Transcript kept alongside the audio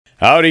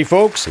Howdy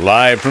folks,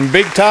 live from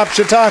Big Top,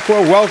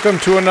 Chautauqua, welcome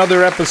to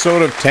another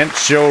episode of Tent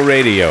Show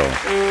Radio.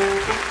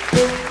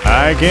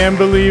 I can't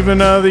believe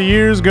another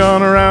year's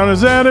gone around.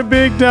 Is that a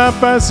big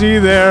top I see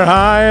there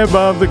high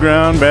above the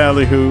ground?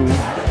 Ballyhoo,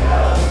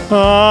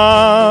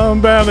 ah,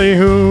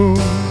 ballyhoo.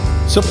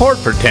 Support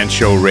for Tent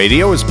Show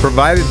Radio is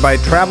provided by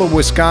Travel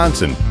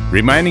Wisconsin,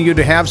 reminding you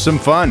to have some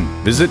fun.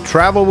 Visit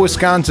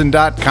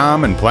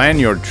travelwisconsin.com and plan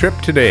your trip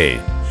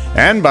today.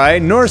 And by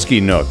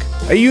Norski Nook,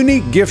 a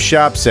unique gift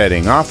shop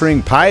setting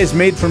offering pies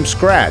made from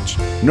scratch,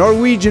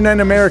 Norwegian and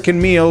American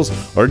meals,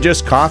 or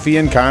just coffee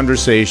and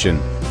conversation.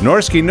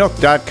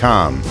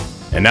 NorskiNook.com.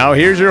 And now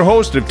here's your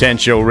host of Tent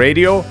Show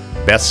Radio,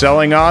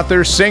 best-selling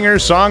author, singer,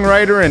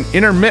 songwriter, and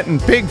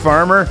intermittent pig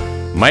farmer,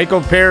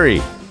 Michael Perry.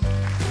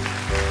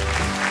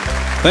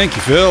 Thank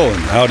you, Phil,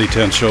 and howdy,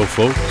 Tent Show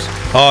folks.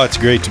 Oh, it's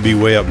great to be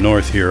way up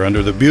north here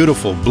under the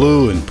beautiful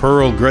blue and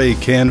pearl gray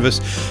canvas,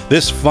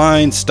 this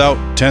fine,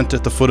 stout tent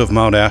at the foot of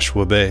Mount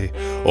Ashwa Bay,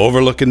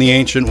 overlooking the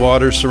ancient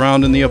waters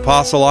surrounding the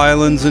Apostle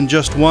Islands and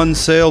just one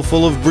sail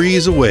full of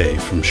breeze away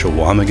from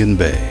Chequamegon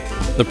Bay.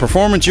 The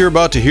performance you're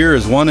about to hear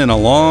is one in a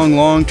long,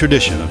 long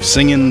tradition of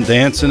singing,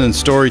 dancing, and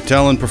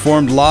storytelling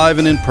performed live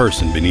and in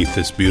person beneath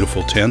this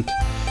beautiful tent.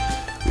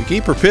 We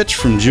keep our pitch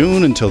from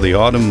June until the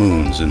autumn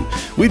moons, and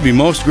we'd be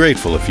most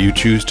grateful if you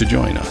choose to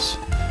join us.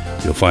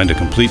 You'll find a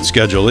complete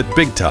schedule at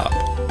bigtop.org.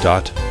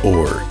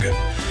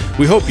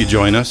 We hope you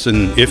join us,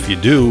 and if you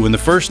do, when the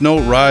first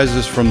note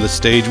rises from the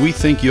stage, we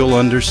think you'll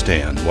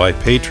understand why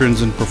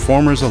patrons and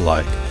performers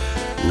alike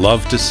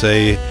love to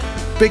say,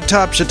 Big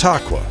Top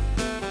Chautauqua.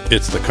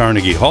 It's the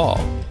Carnegie Hall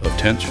of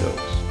tent shows.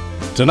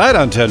 Tonight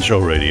on Tent Show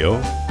Radio,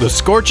 the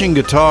scorching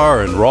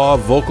guitar and raw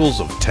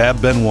vocals of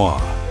Tab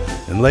Benoit.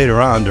 And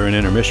later on, during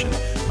intermission,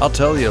 I'll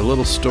tell you a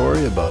little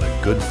story about a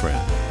good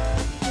friend.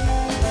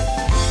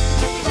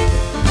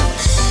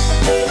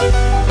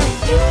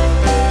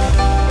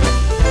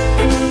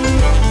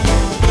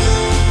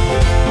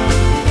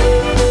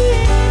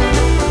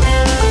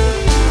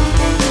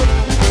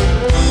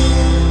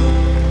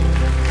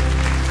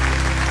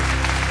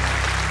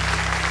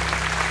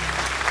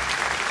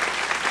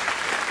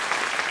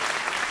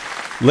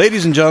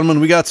 Ladies and gentlemen,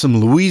 we got some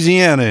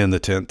Louisiana in the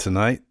tent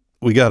tonight.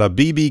 We got a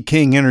B.B.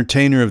 King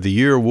Entertainer of the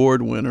Year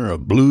Award winner, a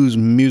Blues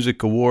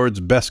Music Awards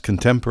Best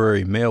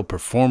Contemporary Male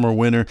Performer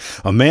winner,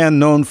 a man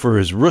known for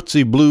his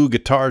rootsy blue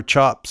guitar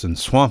chops and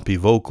swampy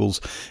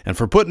vocals, and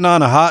for putting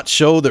on a hot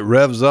show that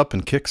revs up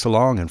and kicks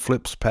along and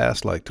flips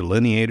past like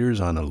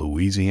delineators on a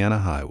Louisiana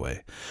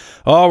highway.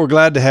 Oh, we're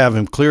glad to have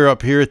him clear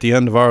up here at the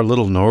end of our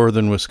little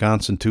northern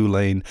Wisconsin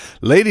two-lane.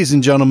 Ladies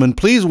and gentlemen,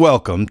 please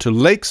welcome to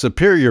Lake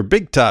Superior,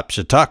 Big Top,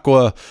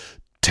 Chautauqua,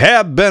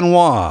 Tab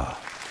Benoit.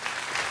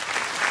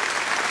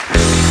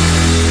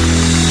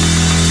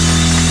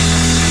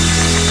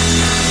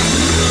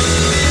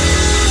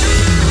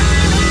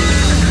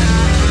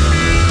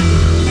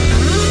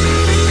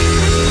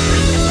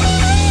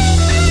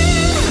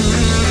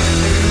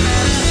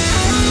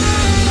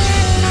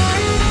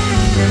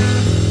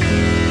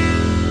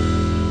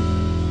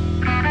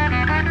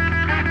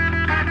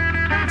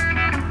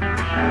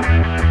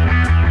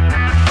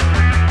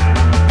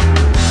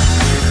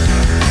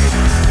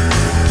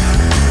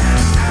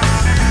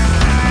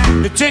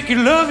 Take your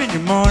love and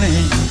your money.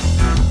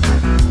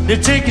 They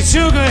take your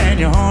sugar and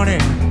your honey.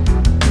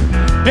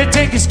 They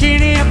take your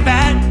skinny and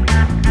fat.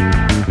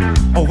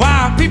 Oh,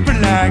 why people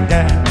like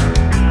that?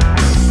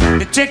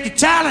 They take your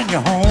child and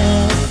your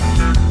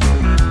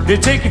home. They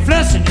take your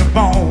flesh and your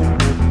bone.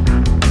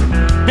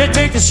 They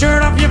take the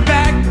shirt off your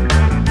back.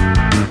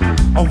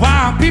 Oh,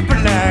 why people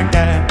like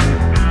that?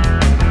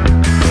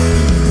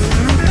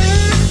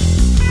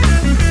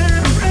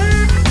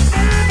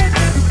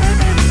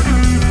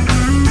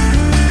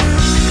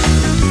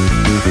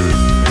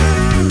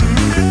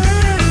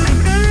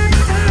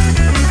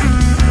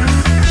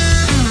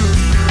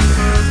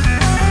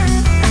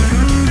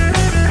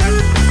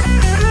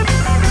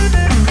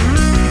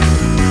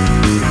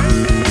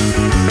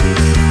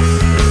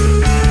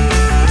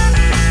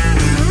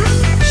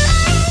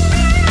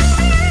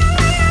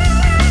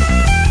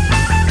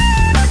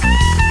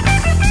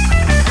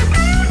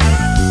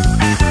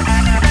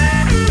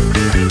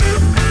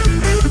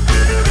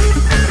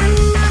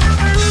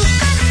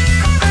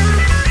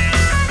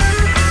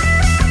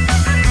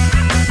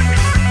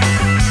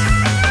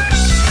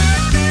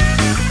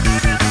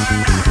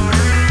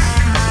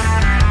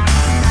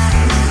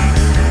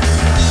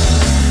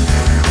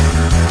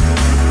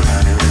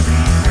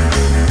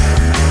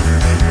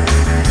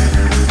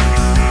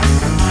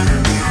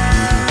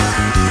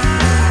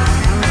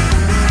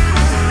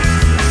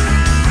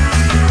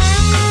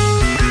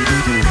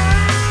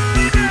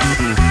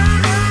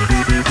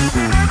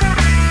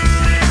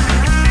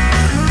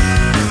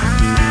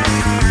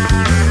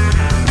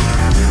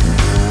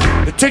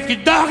 Take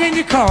your dog in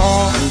your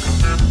car.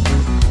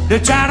 They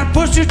try to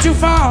push you too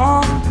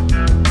far.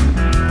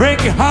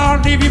 Break your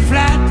heart, leave you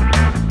flat.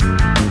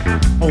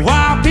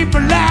 Why people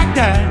like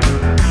that?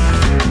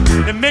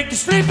 They make you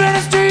sleep in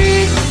the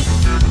street.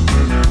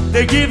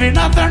 They give you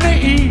nothing to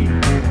eat.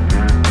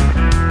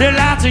 They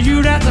lie to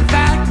you, that's a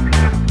fact.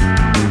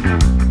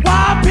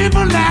 Why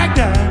people like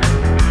that?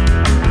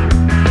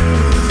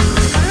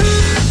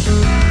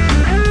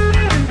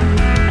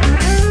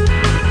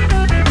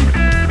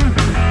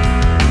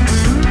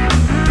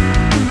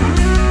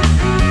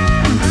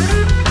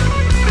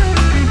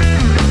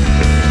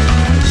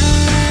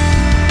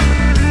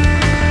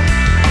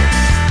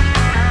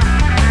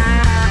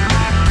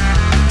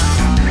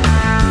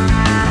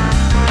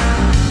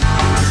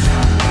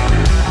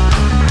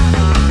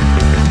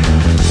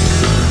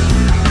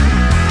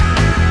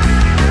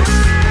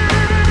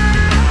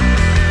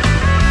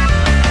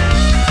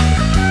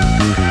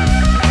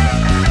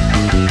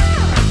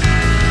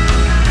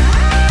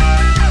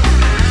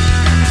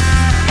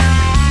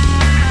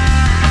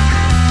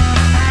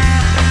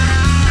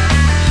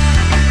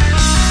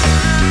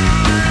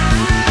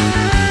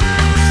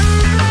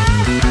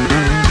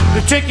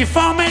 Take your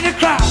form and your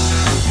crop.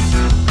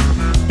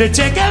 They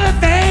take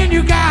everything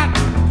you got.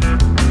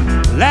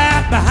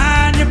 Laugh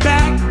behind your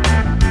back.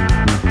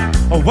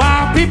 Oh,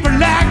 wild people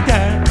like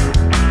that.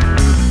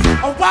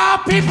 Oh,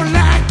 wild people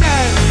like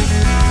that.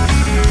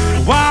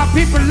 Wild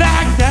people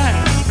like that.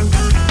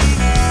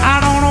 I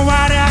don't know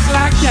why they act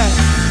like that.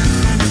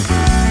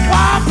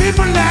 Wild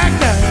people like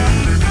that.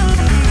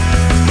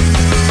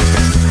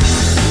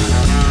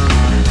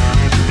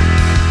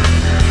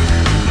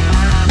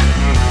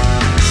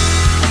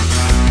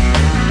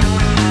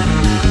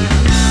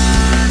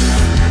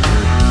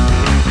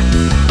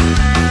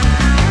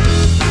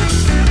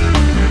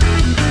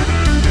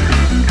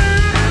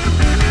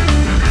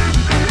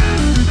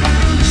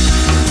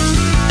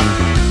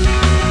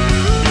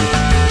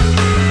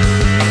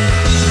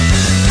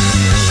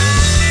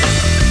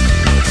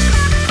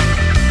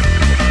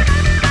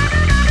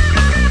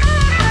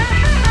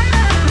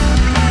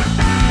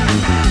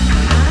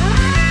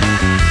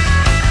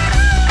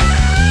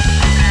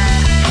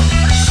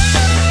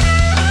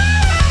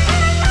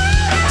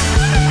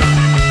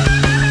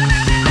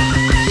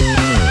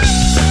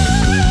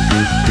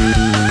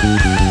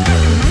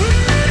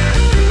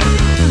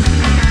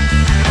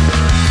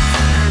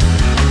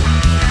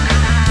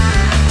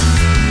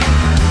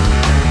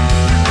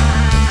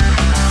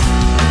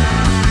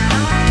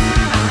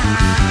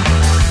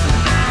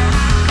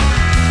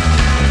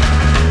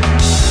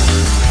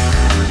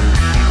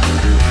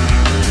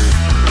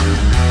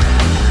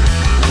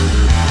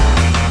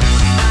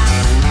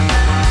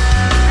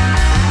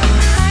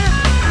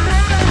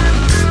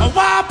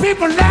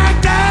 People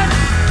like that.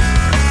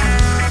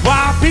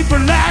 Wild people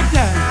like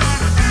that.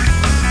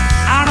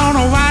 I don't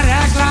know why they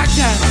act like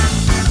that.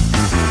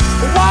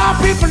 Wild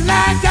people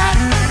like that.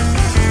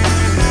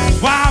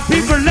 Wild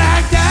people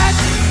like that.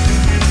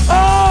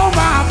 Oh,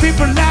 wild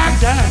people like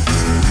that.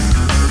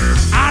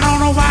 I don't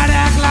know why they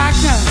act like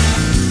that.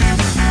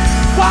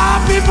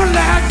 Wild people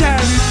like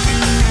that.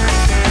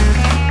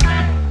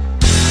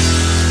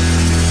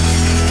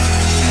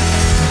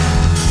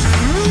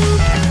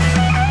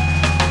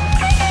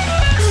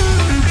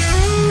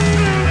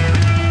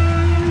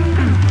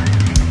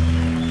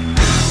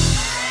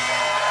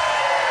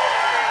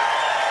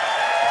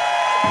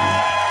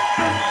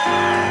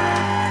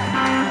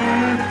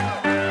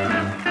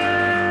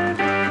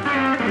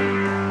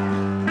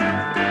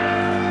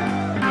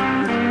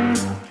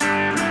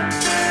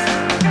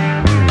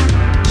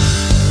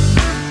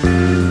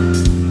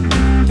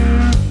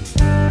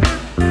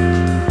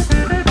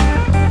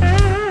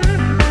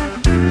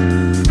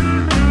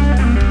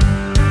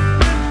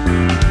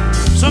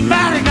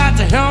 Somebody got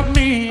to help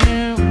me.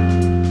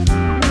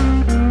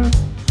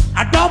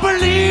 I don't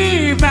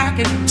believe I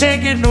can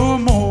take it no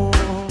more.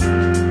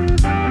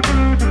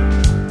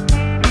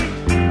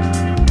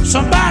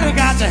 Somebody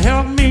got to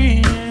help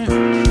me.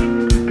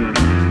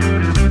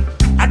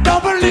 I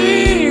don't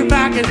believe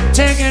I can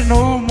take it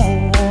no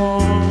more.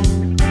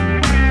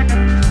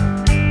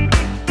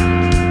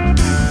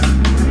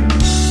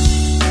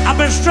 I've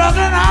been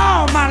struggling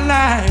all my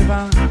life.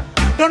 I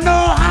don't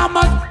know how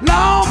much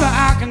longer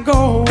I can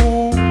go.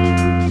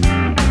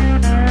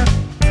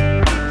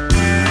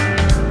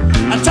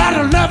 I try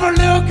to love a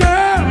little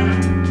girl.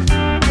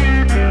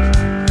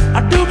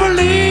 I do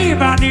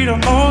believe I need a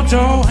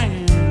mojo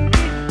hand.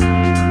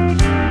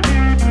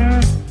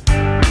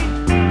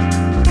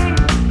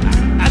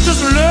 I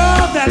just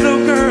love that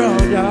little girl,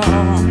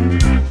 y'all.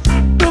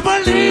 Do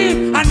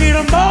believe I need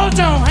a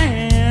mojo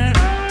hand.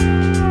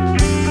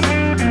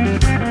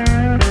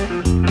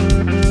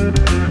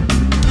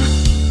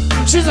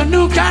 She's a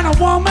new kind of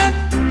woman.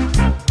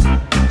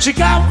 She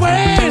got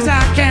ways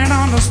I can't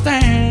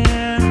understand.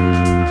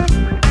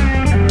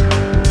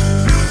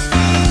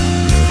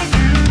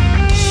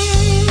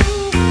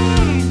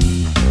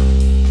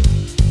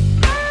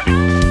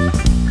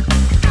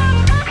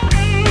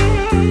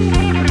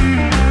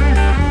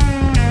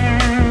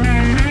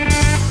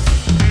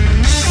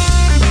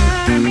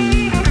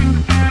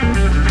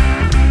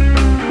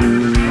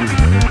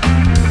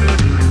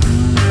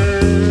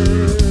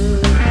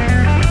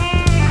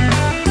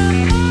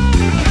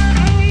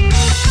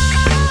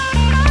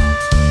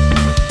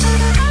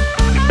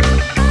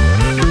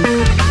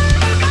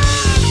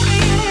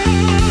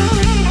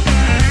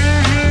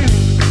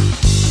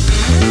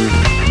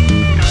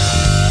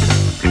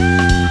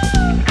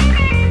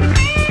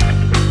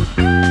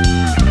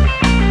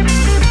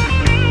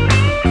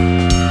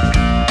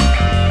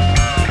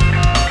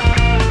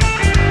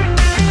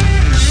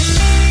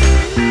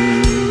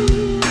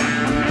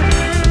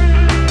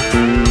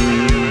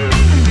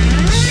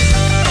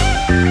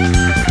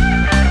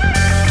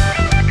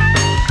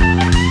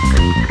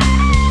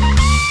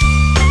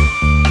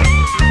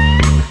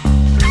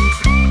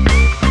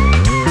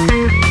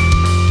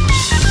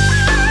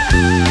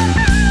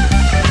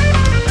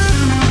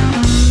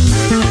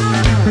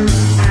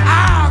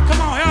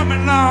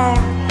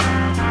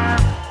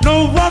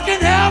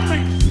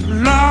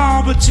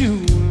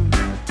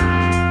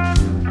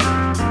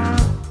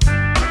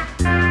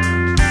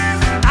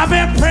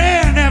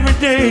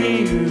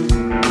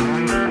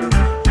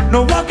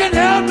 No one can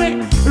help me,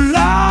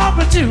 Lord,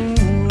 but you.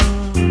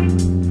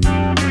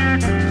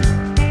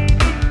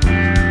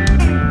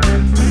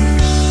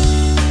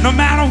 No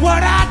matter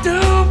what I do,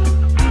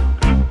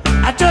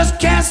 I just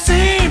can't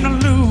seem to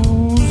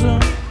lose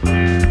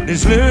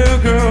this little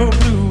girl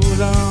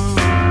blues on.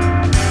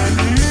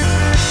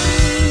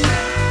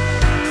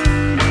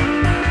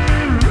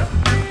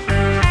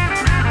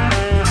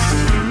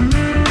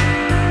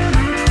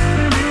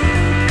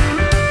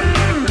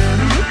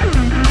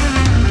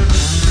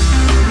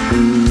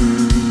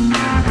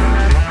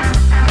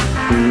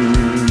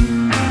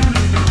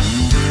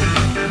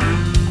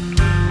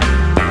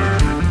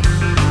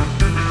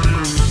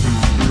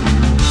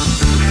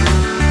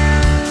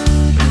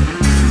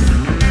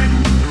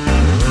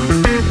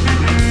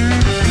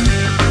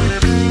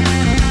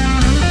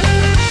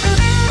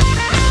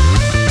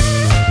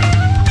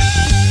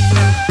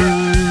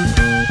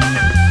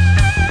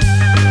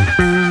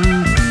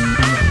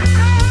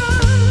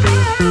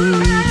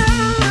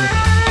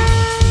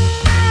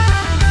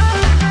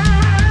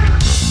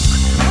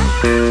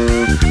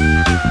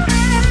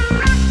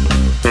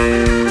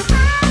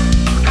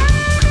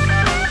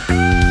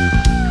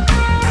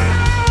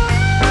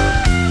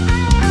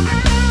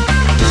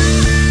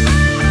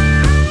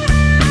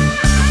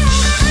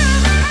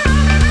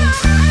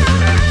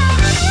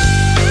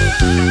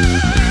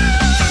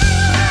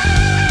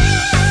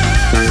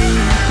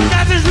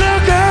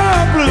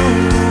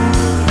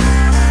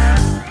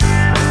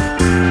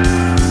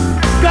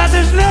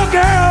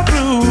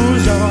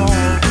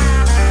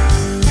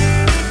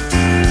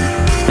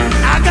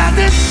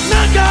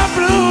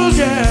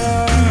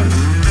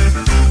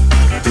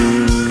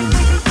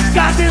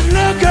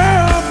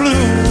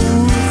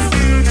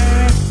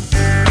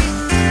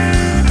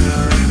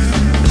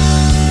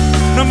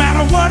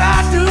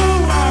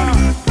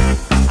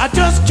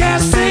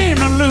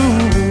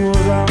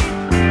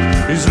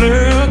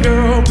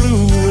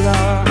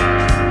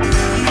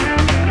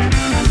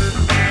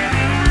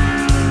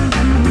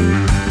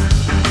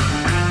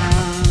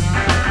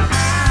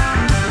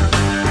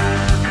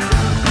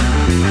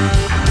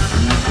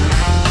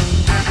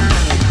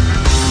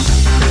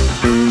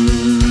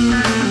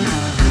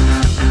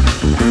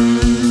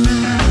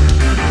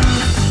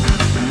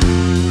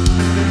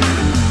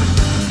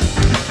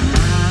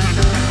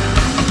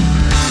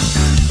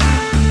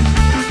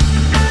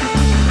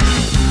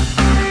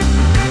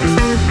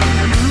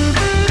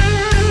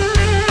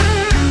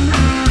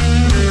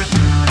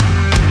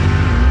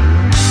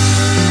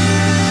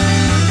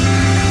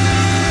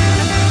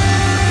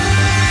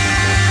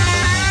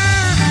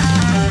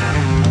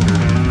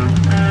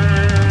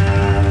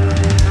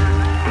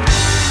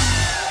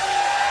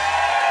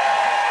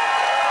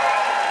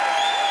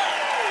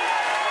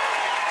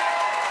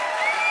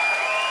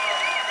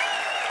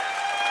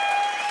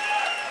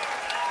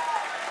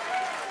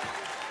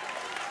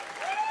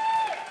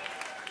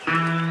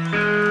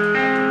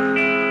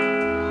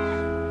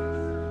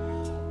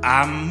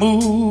 I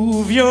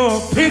move your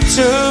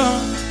picture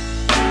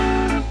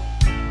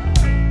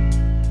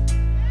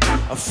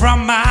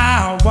from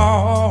my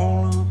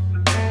wall,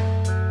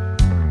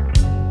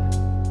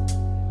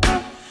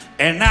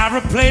 and I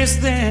replace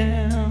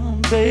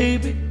them,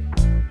 baby,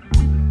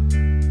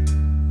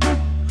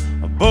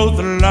 both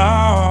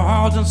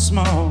large and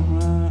small.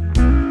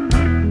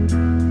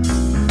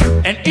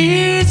 And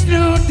each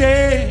new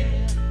day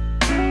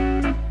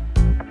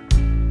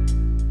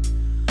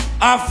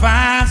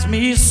finds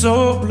me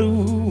so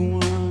blue,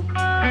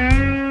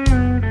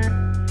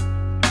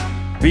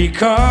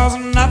 because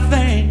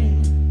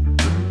nothing,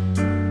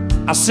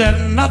 I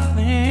said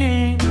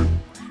nothing,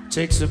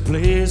 takes the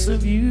place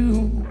of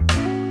you.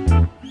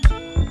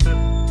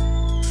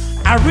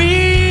 I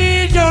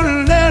read your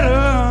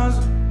letters,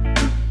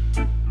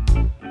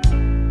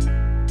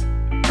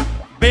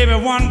 baby,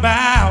 one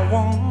by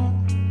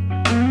one,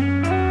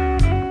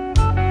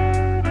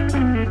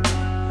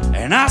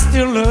 and I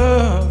still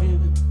love you.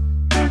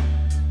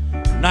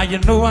 Now you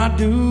know I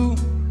do,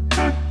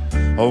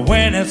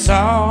 when it's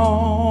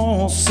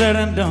all said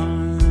and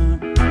done.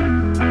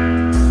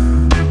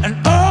 And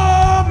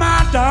oh,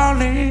 my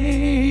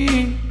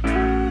darling,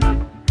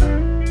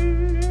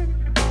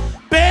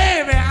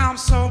 baby, I'm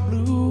so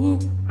blue,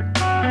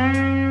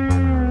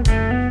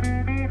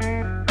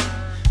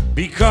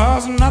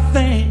 because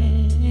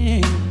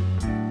nothing,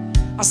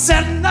 I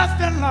said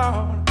nothing,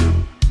 Lord,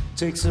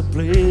 takes the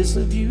place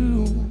of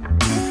you.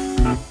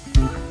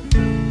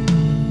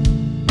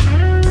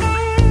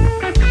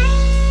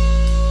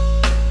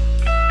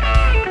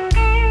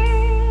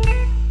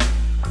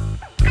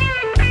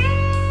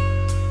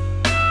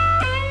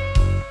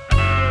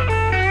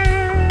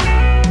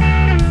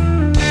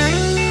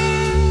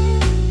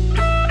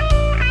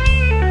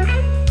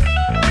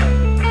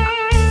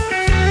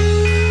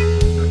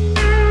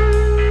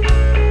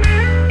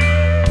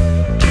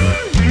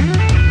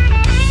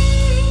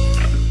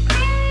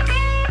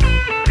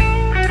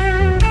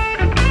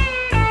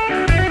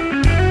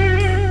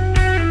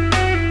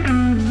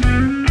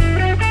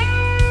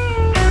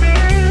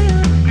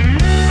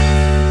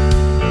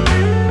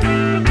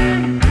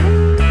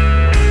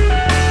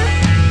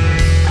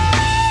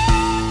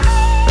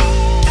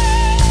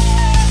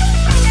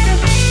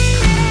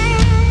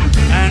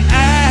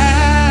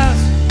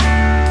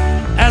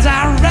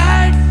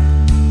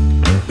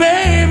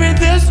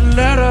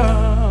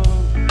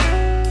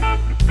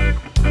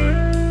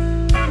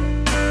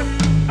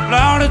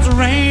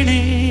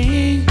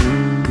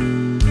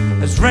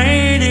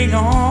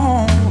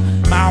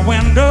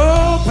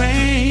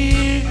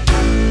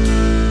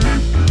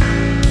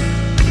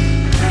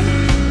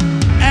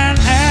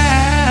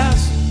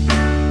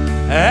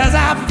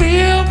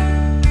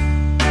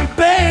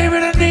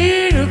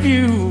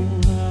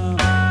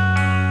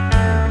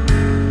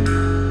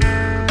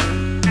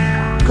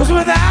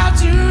 'cause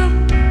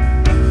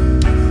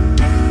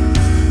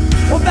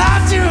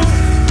without you,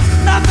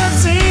 nothing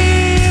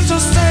seems the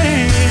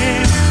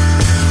same.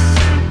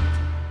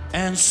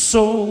 And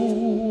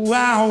so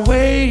I'll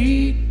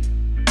wait,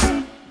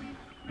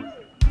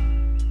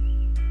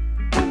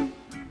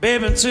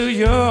 baby, till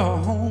you're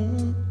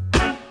home.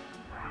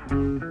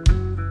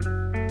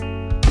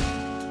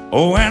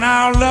 Oh, and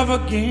I'll love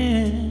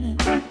again.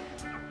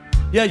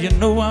 Yeah, you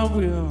know I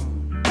will.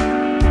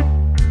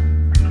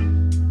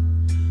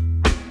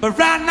 But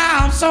right now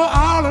I'm so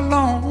all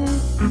alone.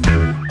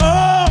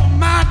 Oh,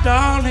 my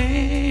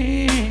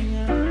darling.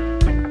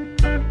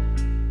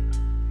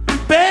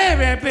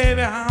 Baby,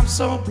 baby, I'm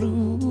so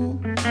blue.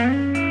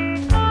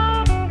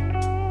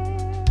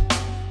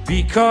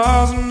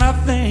 Because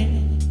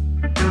nothing,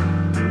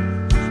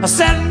 I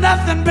said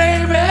nothing,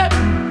 baby,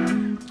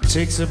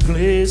 takes the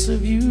place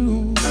of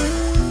you.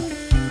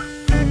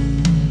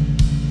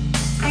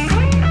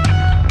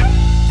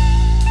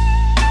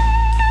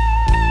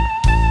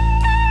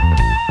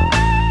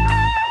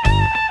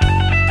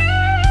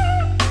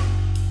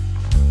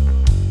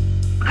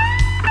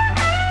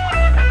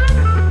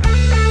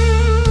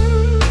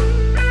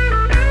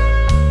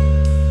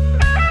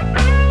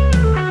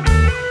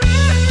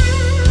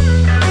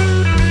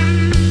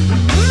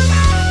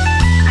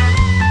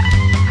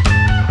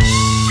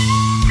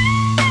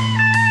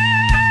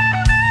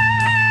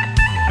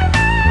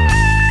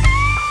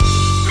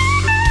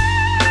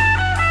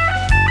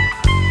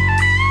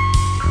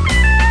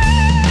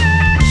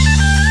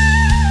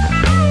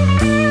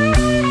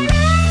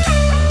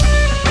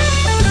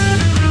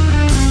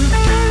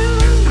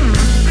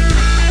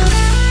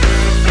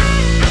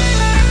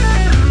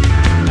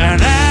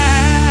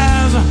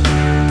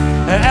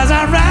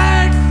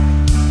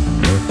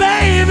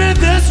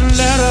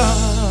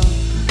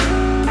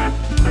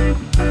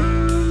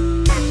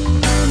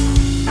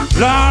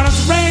 Lord,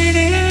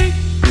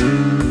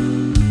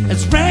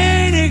 it's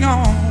raining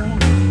on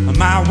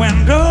my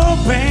window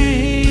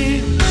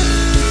pane.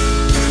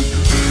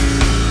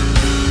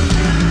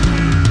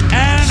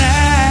 And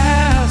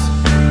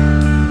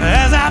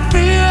as I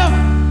feel,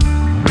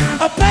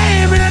 oh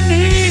baby, the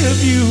need of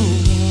you.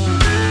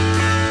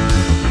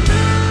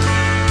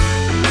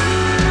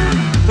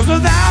 'Cause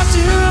without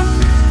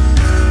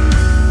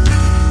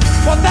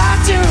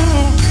you,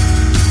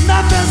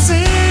 nothing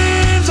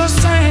seems the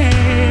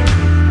same.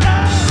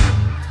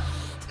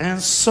 And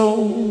so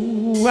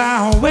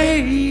I'll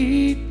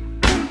wait,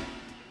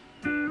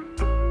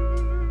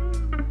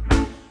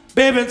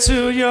 baby,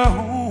 till you're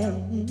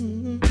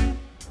home.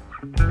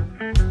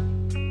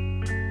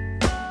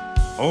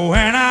 Oh,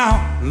 and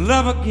I'll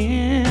love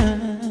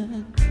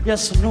again.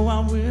 Yes, I know I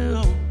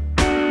will.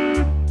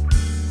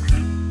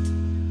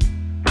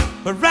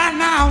 But right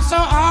now I'm so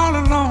all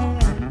alone.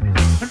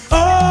 And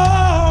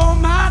oh,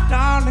 my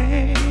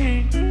darling,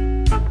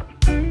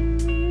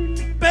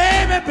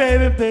 baby,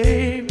 baby,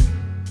 baby,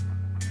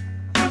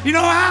 you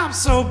know I'm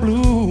so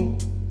blue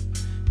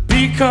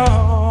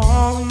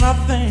because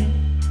nothing,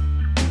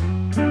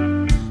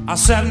 I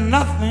said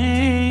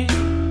nothing,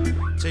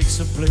 takes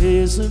the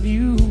place of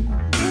you.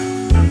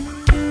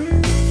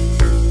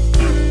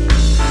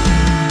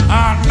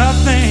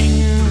 Nothing,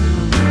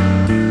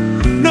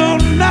 no,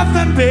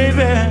 nothing,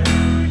 baby,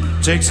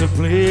 takes the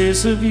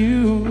place of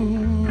you.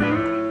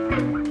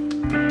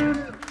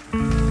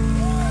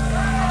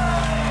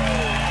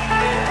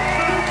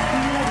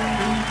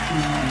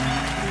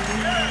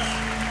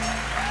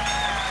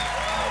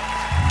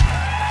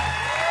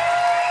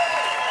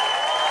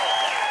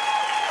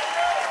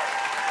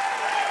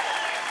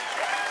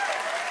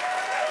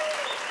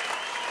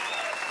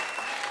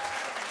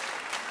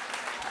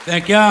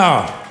 Thank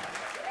y'all.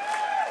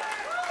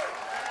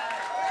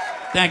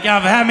 Thank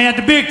y'all for having me at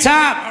the big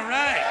top. All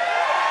right.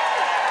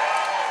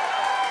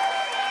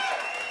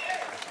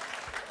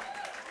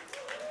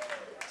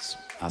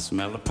 I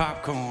smell the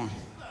popcorn.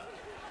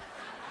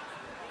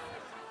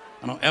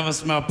 I don't ever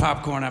smell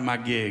popcorn at my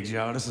gigs,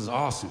 y'all. This is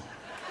awesome.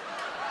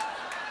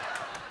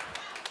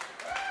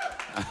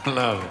 I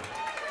love it.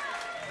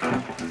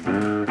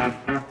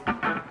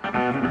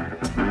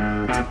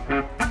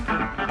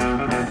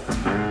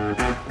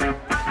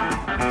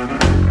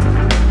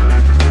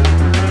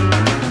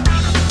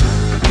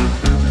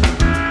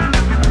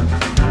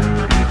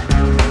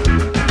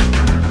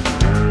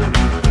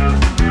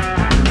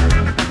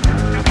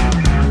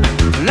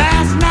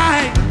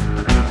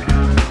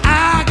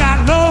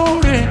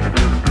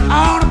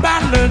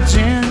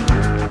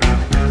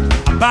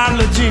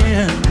 Bottle of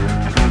gin.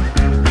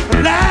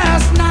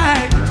 Last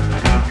night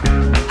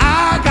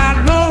I got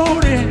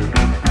loaded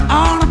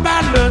on a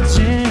bottle of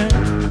gin.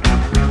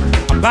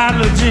 A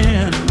bottle of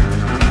gin.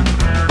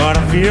 But I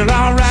feel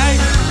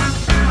alright.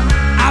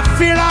 I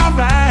feel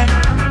alright.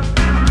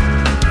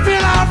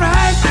 Feel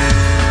alright.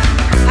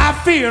 I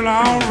feel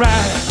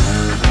alright.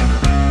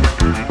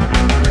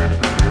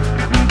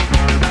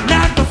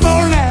 Night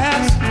before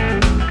last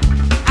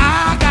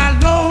I got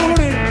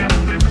loaded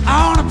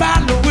on a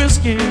bottle of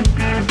whiskey.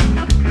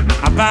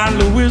 A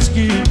bottle of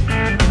whiskey.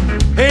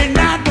 Hey,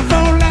 night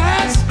before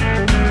last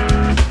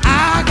I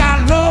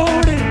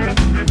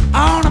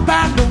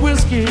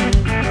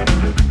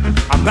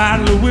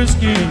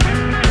whiskey,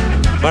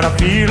 but I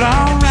feel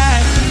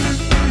alright.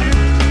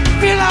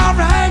 Feel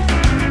alright.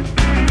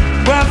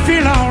 Well, I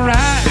feel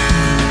alright.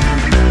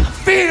 I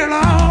feel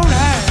alright.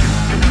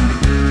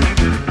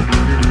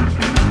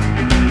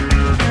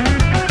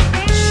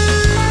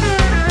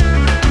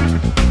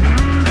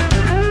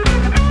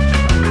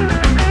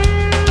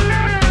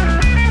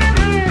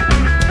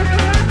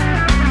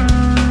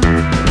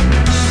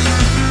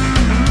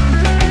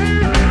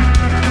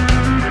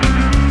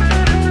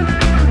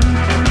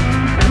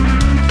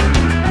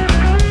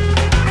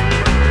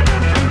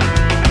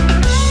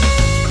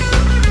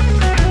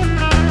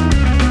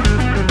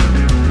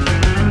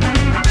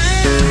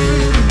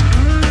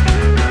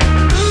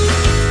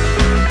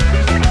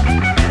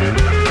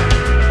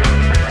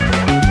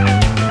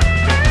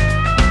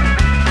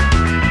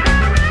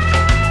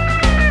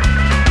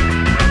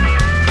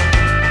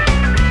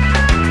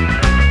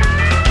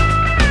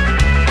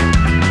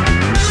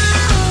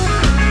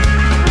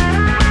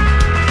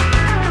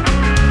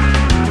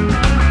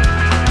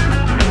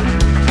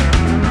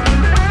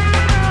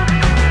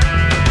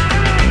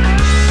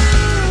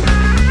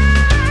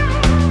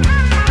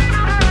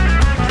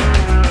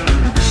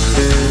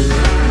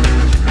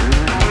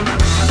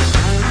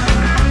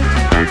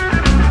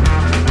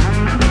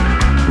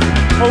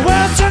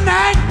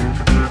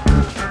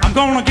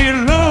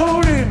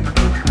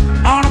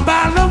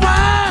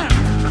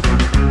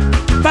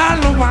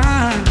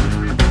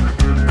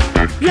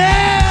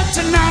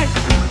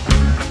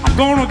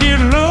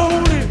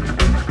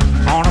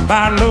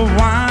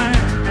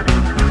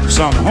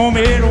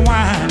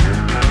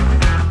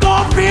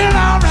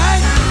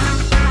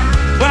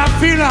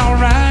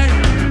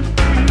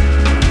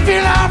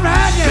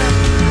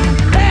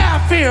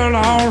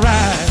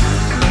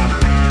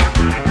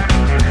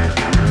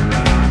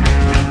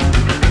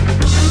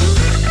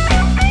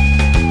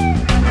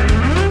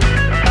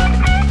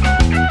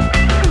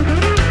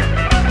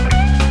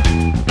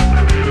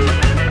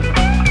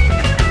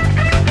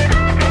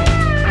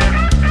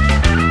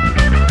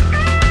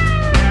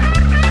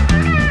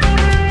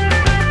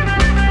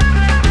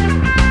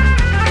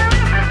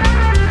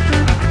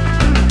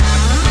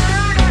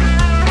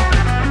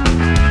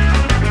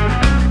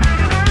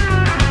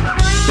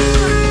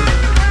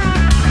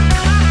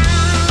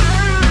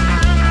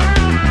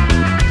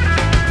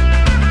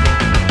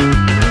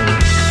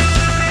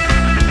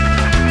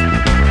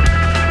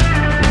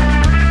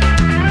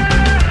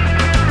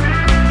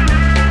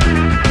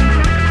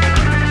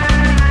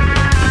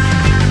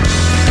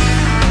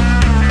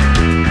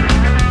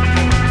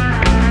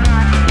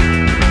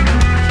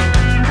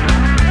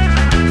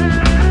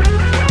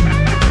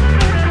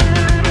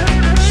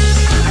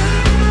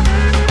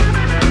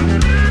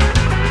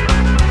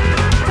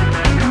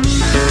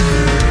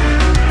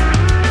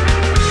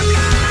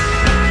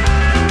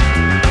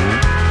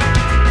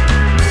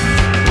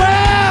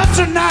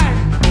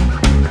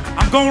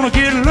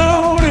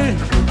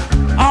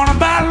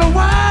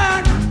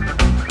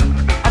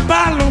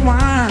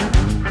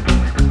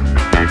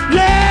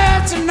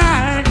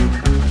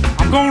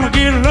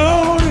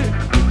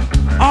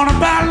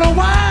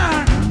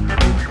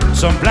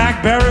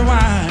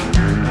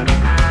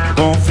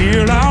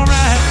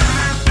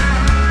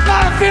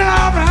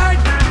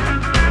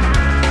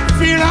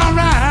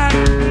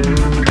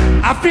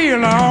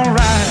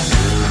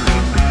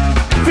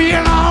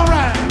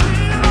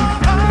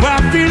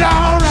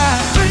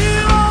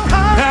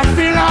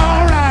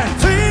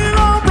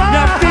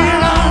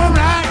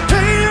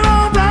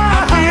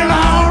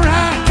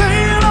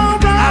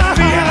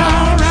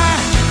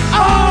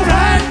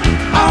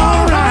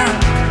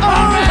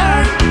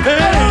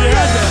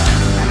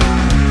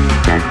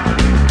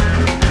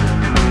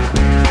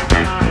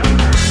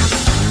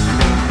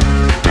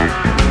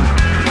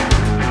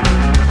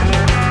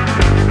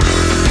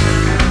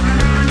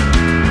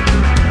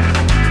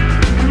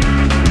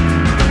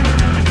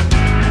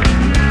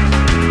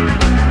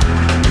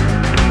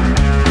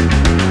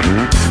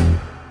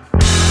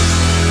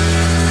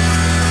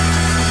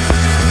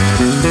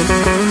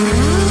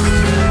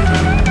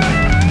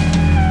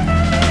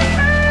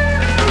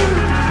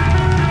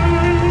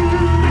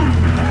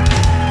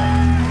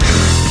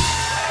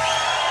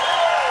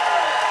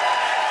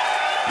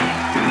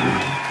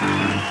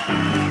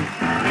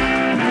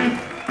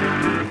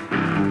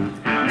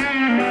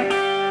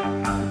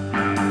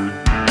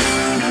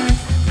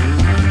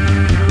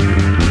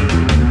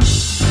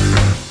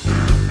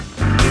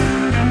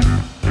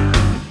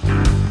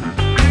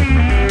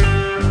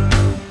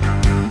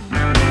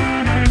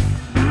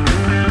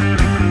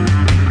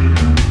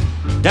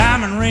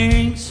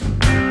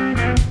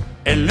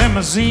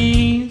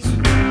 limousines,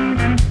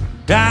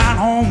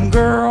 down-home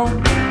girl,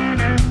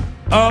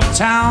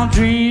 uptown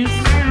dreams,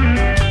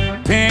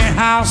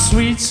 penthouse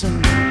suites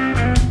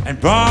and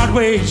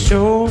Broadway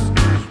shows.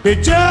 They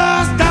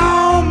just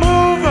don't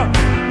move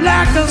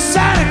like the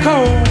Zydeco.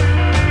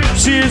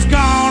 She's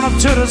gone up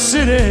to the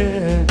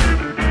city.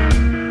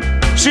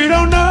 She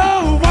don't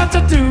know what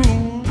to do.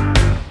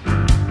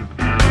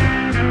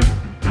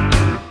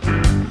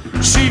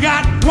 She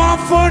got 1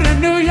 foot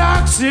in New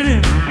York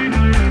City,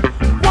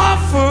 1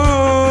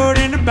 foot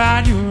in the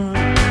bayou.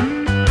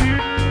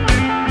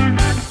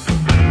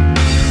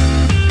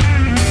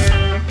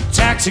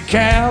 Taxi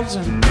cabs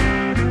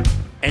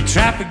and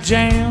traffic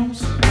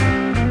jams,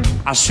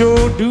 I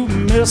sure do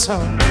miss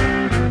her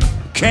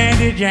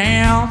candied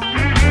yam.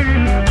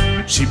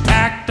 She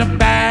packed a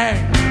bag,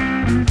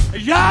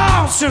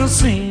 y'all should have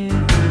seen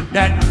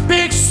that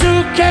big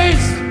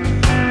suitcase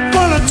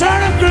full of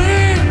turnip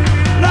green.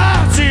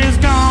 Lord, she's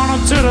gone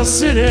up to the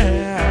city,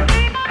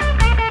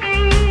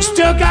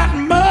 still got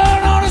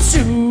mud on her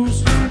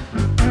shoes.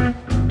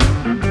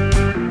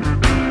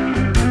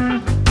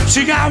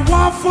 She got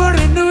 1 foot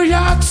in New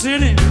York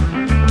City,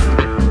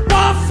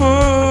 1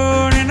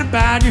 foot in the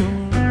Bayou.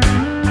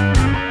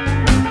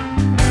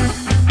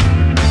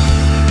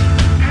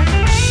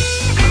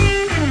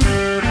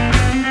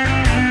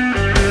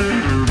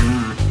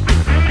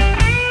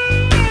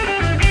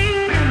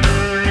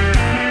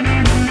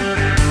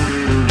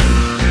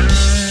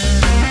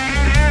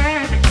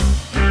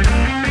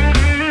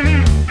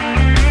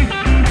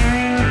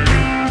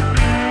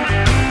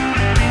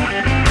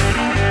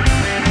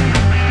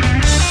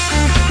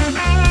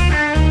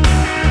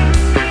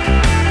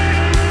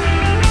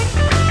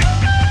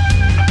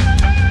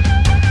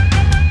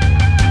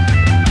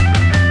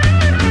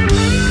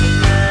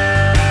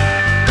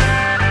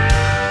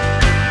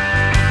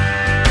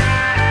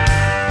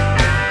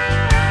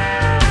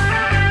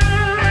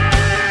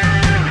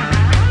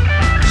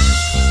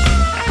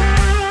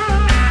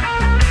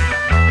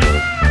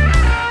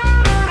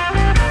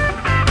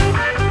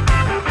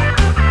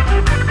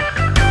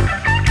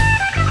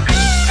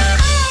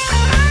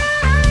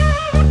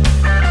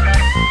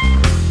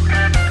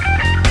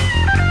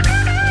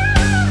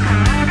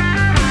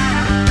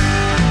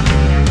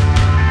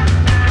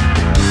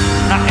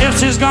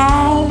 She's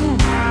gone,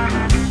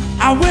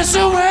 I wish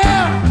her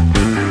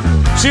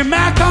well. She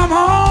might come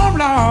home,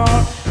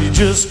 Lord, you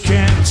just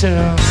can't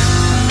tell.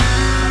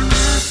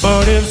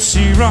 But if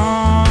she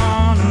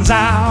runs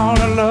out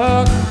of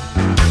luck,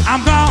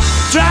 I'm gonna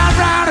drive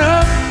right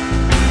up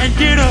and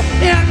get her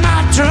in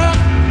my truck.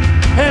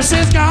 And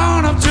she's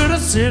gone up to the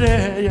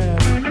city, yeah.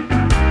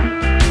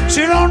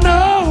 She don't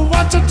know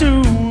what to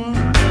do.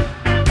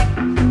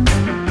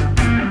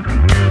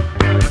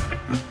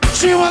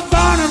 She was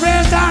born and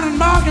raised down in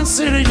Morgan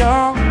City,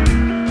 y'all,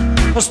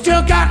 but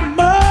still got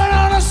mud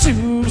on her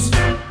shoes.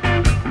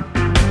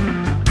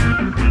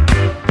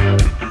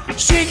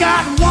 She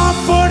got 1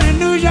 foot in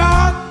New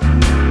York,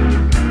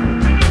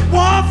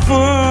 1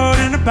 foot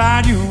in the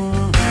Bayou.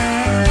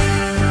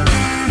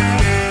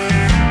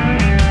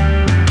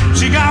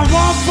 She got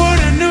 1 foot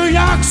in New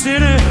York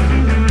City,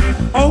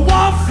 or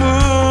 1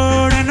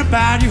 foot in the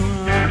Bayou.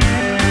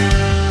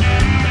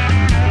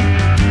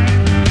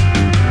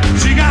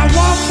 She got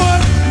 1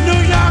 foot in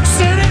New York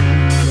City,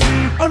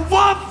 and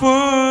 1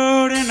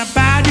 foot in the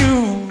Bayou.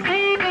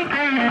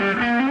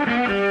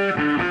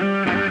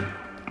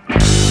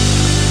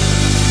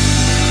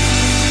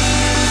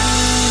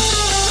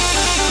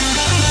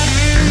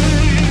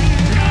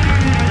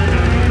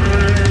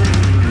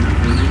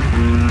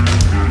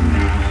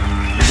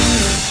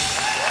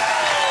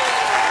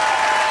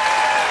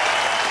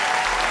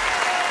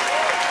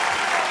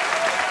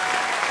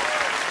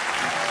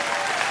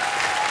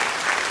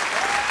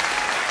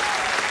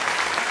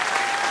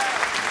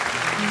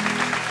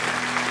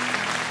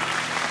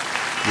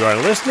 You are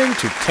listening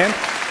to Tent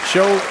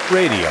Show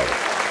Radio.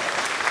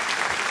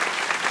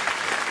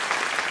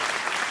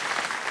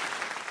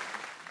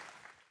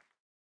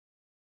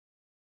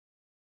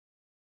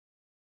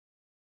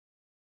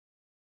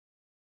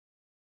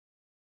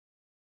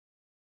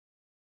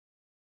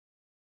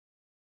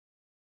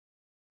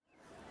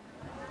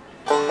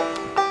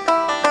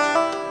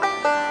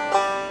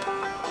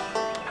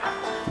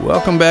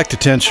 Welcome back to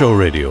Tent Show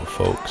Radio,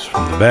 folks.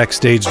 From the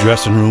backstage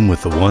dressing room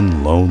with the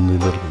one lonely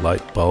little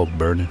light bulb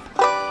burning.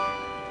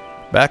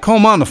 Back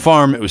home on the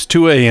farm, it was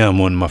 2 a.m.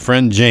 when my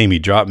friend Jamie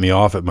dropped me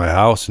off at my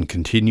house and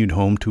continued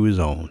home to his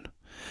own.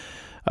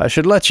 I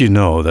should let you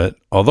know that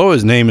although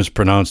his name is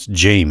pronounced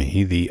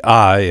Jamie, the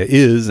I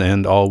is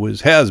and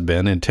always has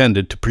been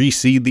intended to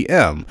precede the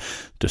M,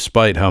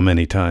 despite how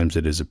many times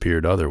it has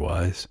appeared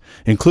otherwise,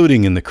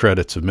 including in the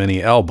credits of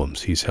many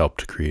albums he's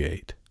helped to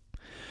create.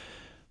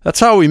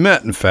 That's how we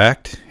met, in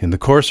fact, in the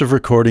course of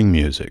recording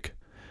music.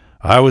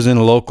 I was in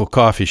a local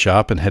coffee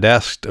shop and had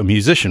asked a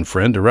musician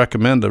friend to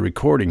recommend a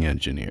recording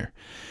engineer.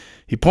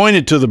 He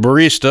pointed to the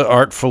barista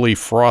artfully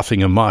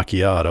frothing a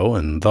macchiato,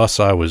 and thus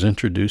I was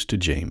introduced to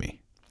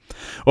Jamie.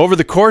 Over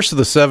the course of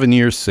the 7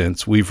 years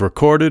since, we've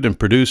recorded and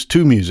produced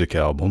 2 music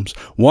albums,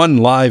 1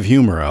 live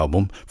humor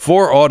album,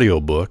 4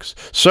 audiobooks,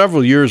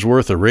 several years'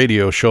 worth of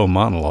radio show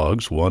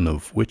monologues, one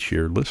of which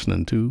you're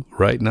listening to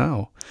right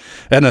now,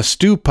 and a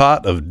stew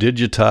pot of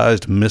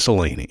digitized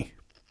miscellany.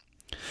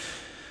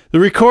 The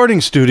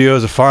recording studio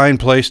is a fine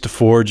place to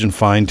forge and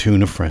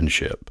fine-tune a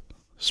friendship,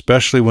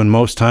 especially when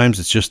most times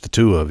it's just the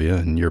two of you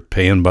and you're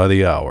paying by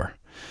the hour.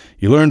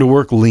 You learn to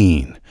work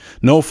lean.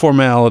 No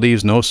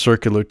formalities, no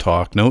circular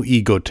talk, no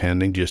ego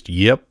tending, just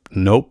yep,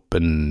 nope,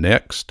 and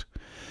next.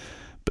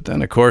 But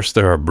then, of course,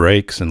 there are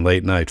breaks and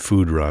late-night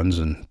food runs,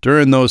 and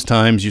during those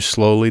times you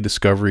slowly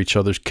discover each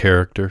other's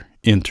character,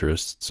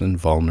 interests, and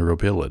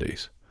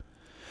vulnerabilities.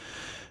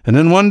 And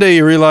then one day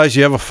you realize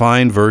you have a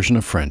fine version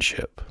of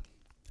friendship.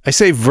 I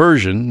say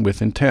version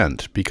with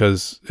intent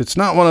because it's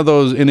not one of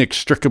those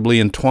inextricably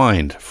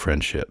entwined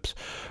friendships.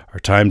 Our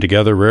time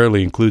together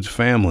rarely includes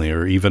family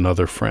or even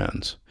other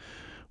friends.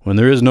 When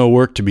there is no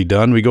work to be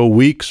done, we go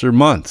weeks or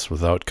months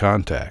without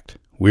contact.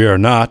 We are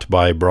not,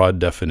 by broad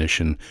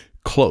definition,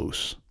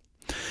 close.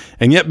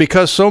 And yet,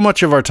 because so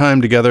much of our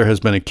time together has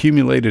been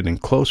accumulated in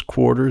close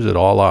quarters at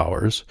all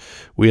hours,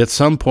 we at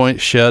some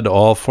point shed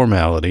all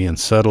formality and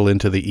settle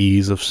into the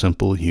ease of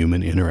simple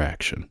human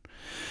interaction.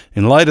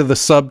 In light of the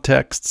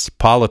subtexts,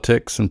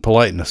 politics, and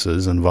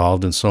politenesses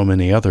involved in so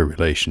many other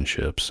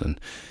relationships and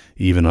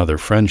even other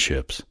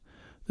friendships,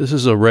 this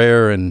is a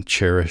rare and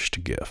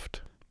cherished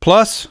gift.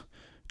 Plus,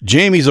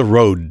 Jamie's a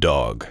road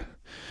dog.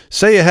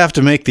 Say you have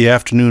to make the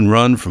afternoon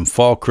run from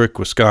Fall Creek,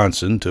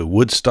 Wisconsin to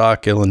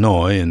Woodstock,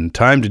 Illinois in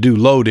time to do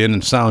load-in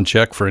and sound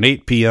check for an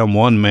 8 p.m.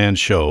 one-man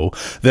show,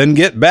 then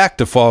get back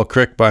to Fall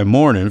Creek by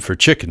morning for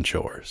chicken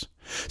chores.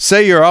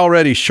 Say you're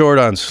already short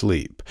on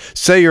sleep.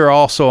 Say you're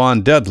also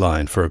on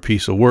deadline for a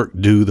piece of work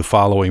due the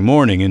following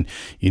morning and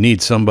you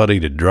need somebody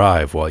to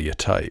drive while you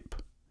type.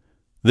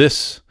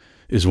 This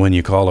is when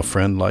you call a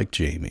friend like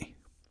Jamie.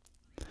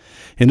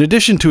 In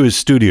addition to his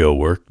studio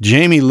work,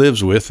 Jamie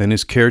lives with and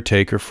is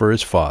caretaker for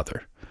his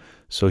father,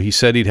 so he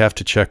said he'd have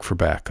to check for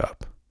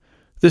backup.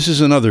 This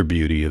is another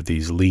beauty of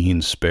these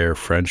lean, spare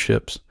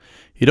friendships.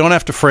 You don't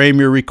have to frame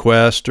your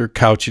request or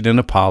couch it in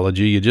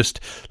apology. You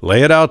just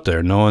lay it out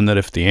there, knowing that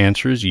if the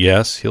answer is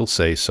yes, he'll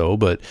say so,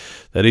 but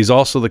that he's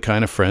also the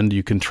kind of friend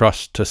you can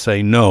trust to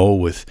say no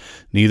with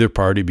neither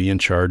party being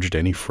charged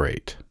any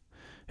freight.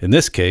 In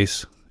this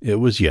case, it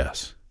was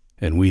yes,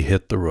 and we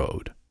hit the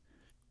road.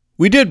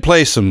 We did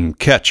play some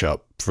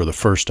catch-up for the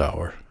first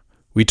hour.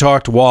 We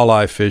talked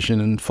walleye fishing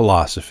and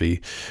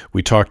philosophy.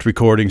 We talked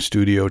recording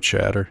studio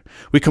chatter.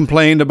 We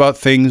complained about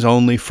things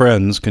only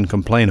friends can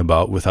complain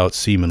about without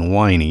seeming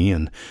whiny,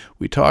 and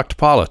we talked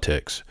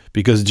politics,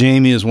 because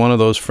Jamie is one of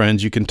those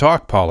friends you can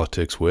talk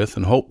politics with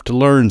and hope to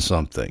learn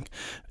something,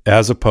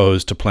 as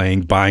opposed to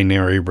playing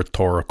binary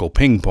rhetorical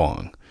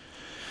ping-pong.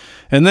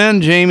 And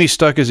then Jamie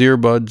stuck his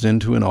earbuds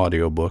into an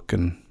audiobook,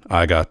 and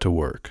I got to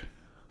work.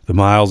 The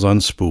miles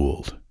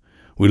unspooled.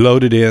 We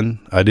loaded in,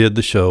 I did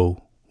the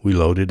show, we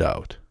loaded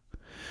out.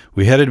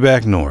 We headed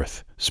back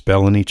north,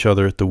 spelling each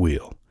other at the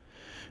wheel.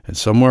 And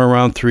somewhere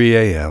around 3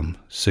 a.m.,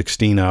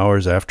 16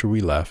 hours after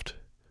we left,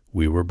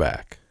 we were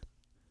back.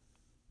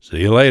 "See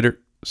you later,"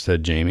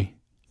 said Jamie.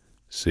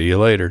 "See you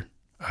later,"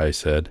 I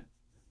said.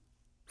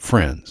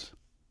 Friends,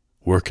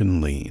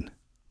 working lean.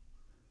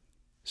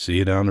 See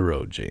you down the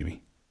road,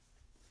 Jamie.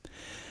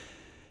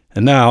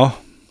 And now,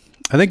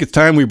 I think it's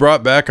time we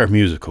brought back our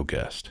musical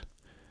guest.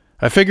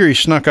 I figure he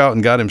snuck out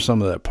and got him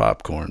some of that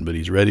popcorn, but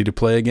he's ready to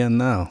play again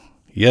now.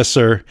 Yes,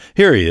 sir.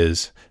 Here he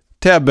is,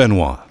 Tab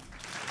Benoit.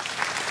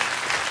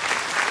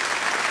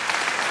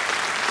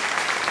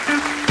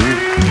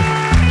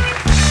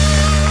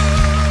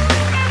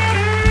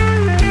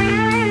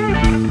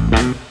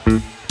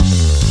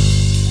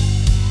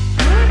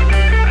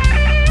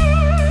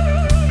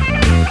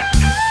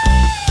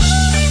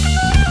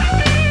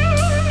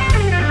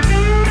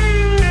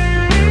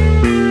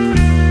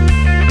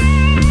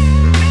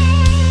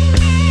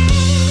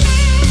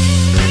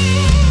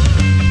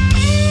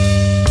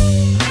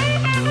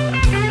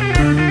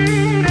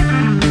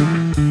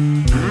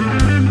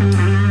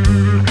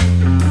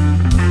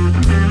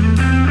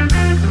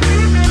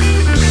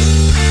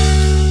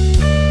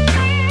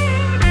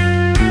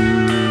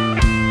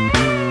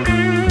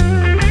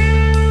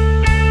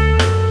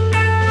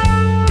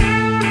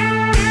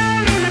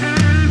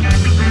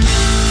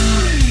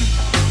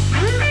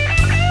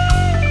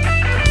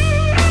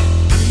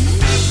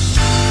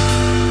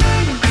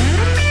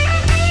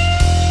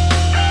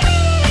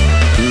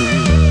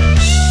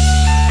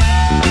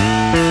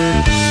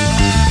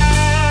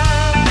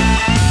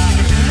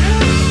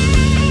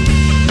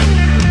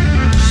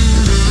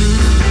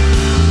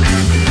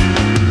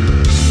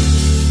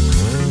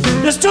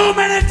 Too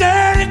many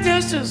dirty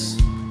dishes,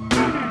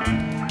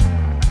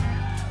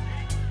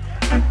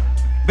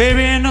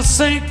 baby, in the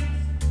sink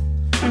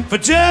for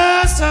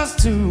just us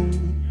two.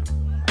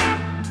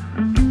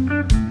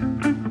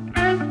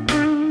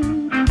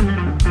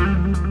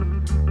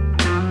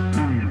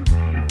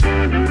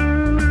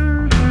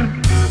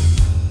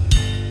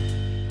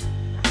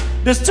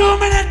 There's too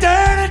many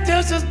dirty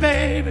dishes,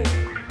 baby,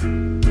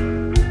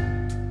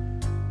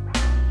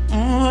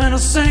 in the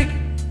sink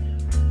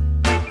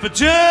for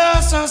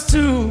just us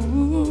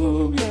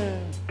two, yeah.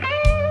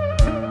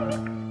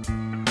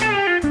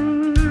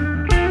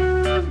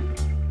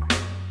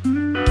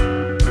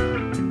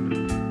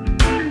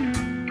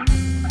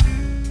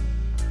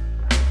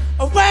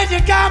 Well, you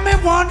got me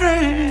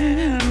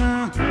wondering,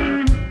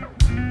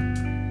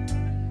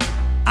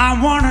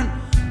 I'm wondering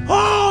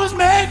who's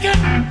making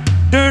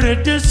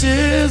dirty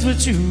dishes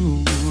with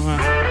you.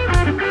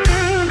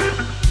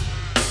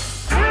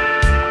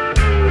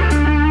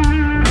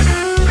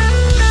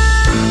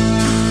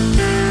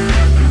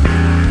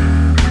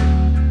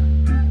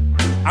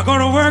 I go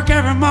to work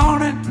every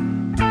morning.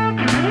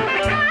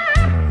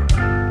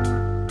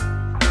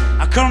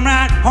 I come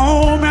right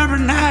home every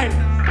night.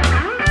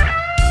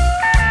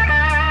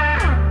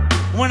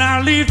 When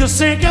I leave, the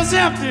sink is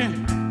empty.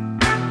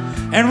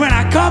 And when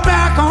I come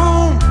back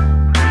home,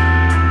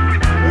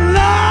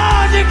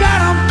 Lord, you got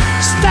them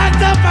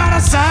stacked up out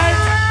of sight.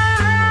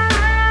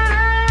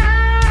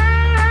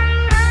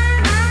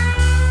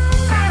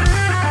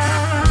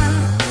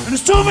 And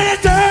there's too many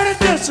dirty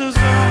dishes,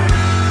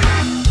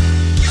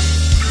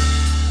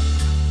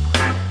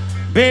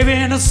 baby,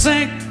 in the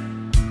sink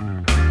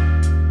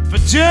for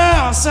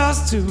just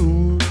us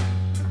two.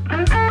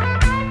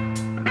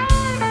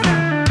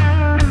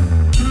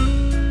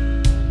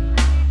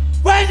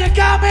 Well, you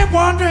got me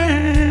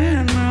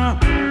wondering.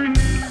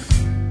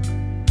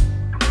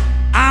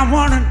 I'm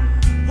wondering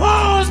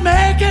who's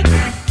making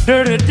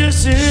dirty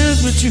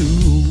dishes with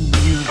you.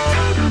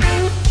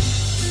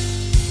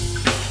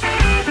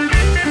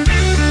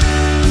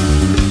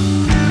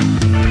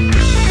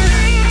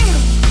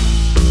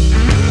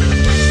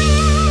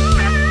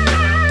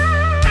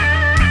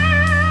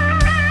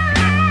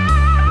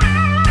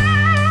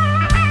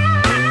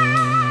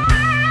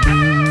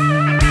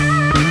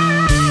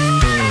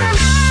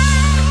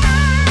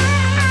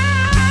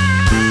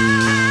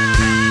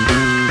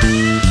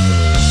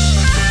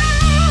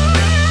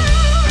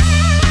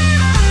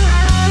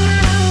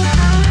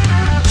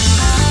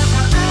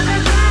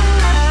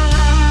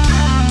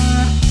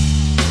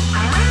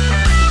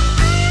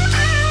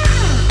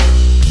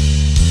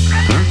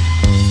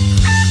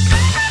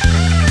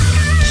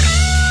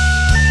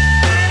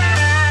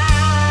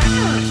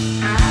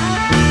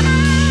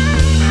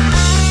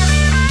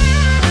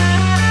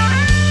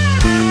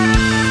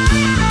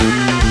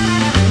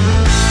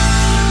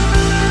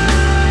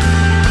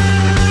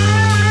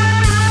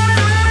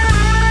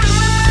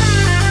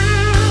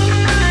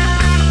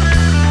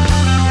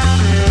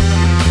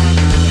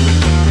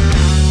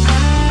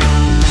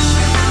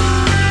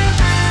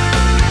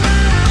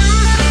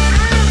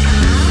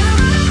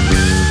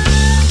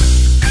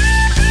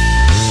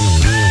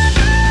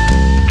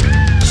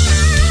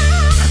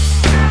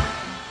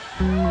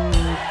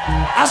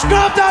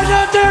 Scrubbed out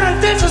your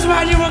dirty dishes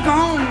while you were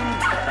gone.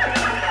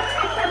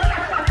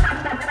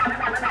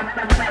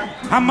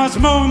 How much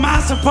more am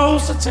I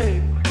supposed to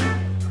take?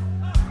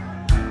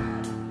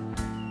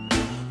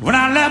 When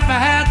I left, I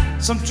had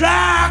some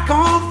dry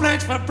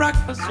cornflakes for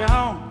breakfast,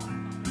 y'all.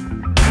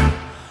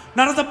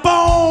 Now there's a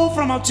bone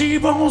from a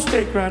T-bone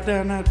steak right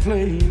there in that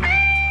plate.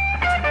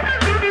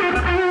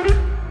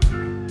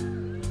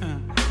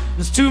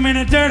 There's too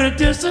many dirty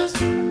dishes.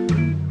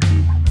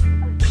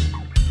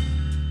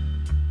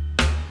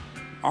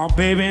 Oh,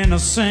 baby, in the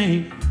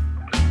sink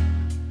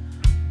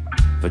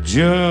for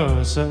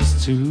just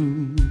us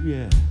two,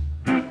 yeah.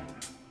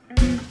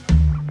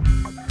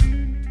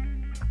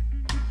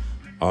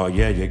 Oh,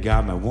 yeah, you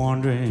got me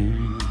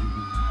wondering.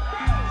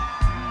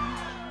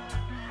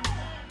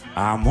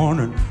 I'm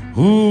wondering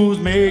who's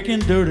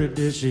making dirty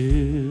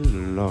dishes,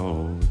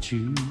 Lord,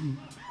 you.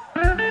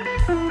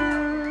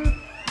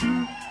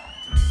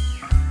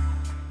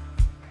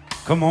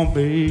 Come on,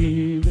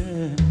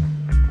 baby.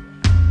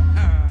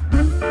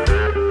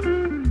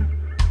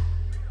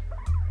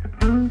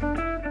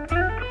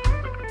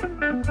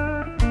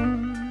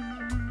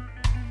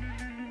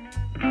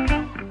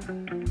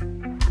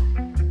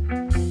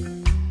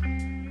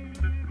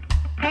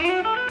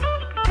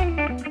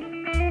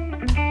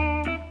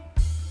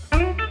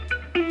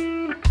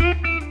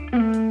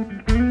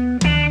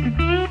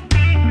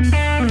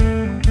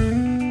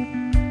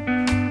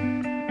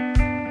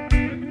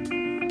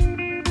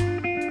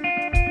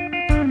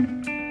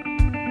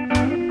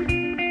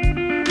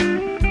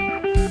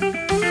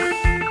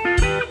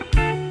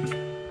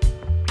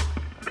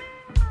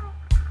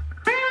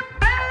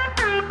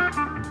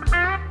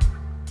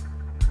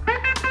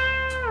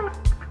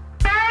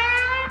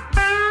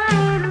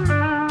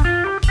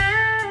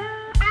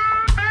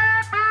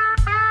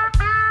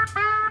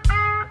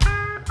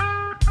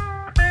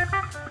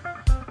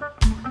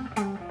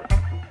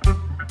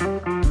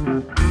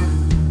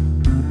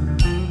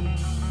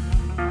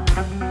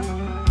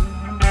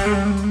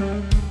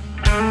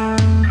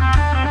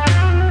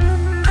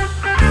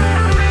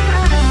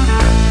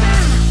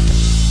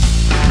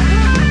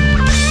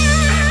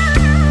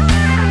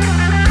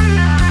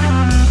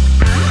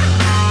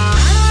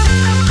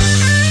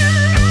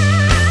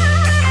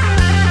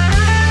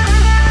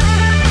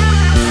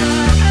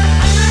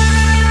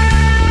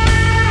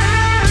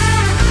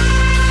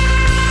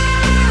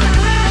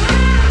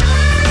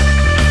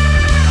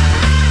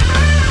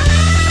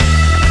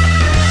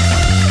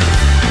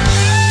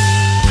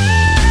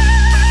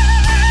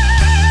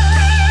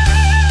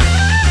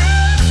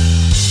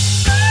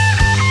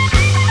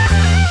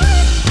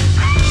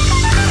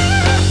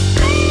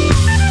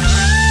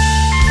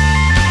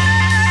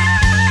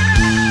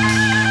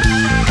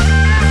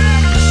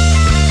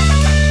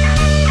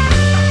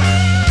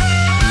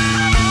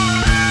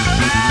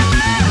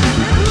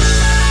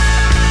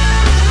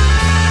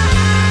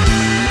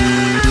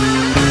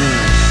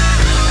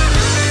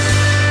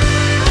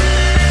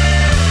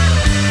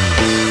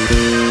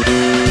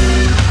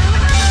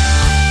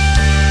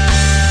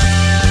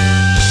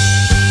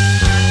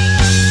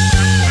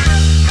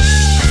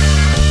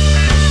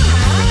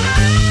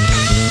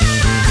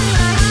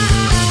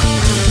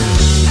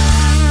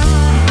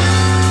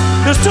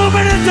 There's too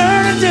many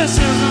dirty dishes.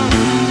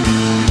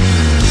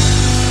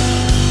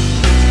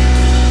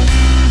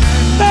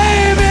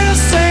 Baby, to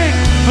sing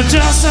for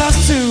just us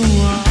two.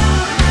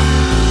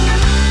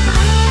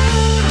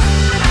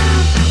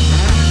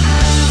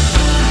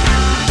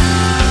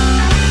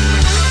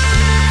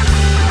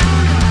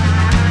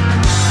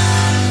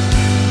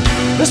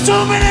 There's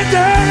too many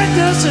dirty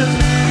dishes.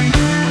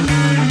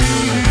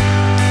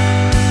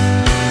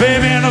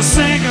 Baby, to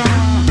sing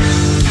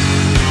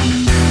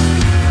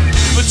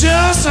for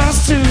just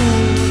us two.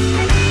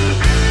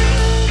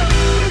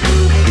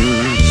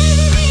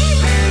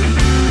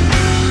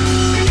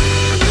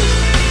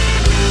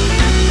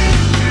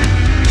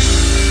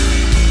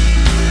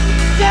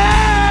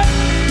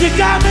 You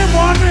got me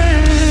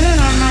wondering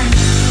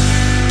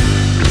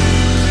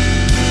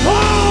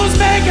who's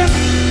making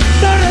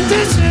dirty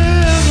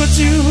dishes with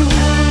you.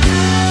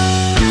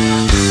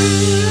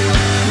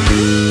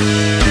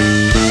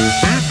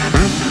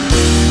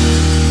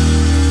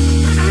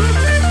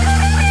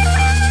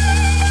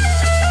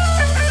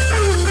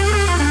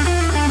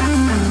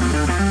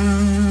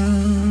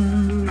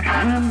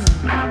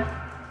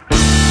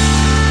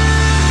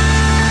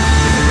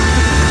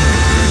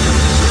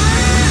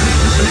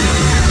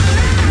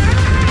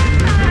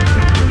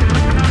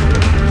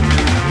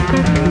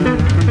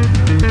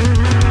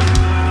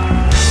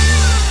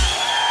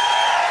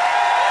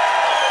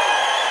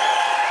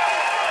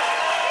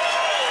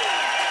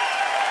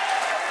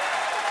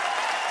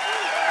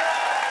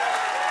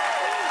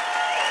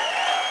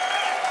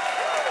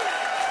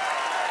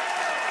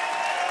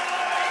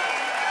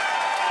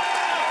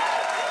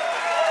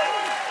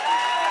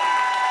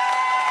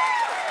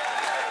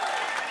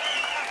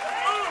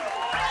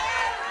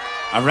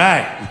 All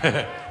right.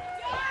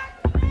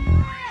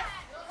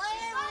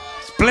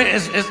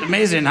 It's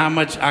amazing how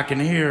much I can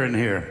hear in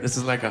here. This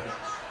is like I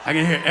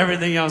can hear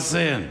everything y'all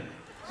saying.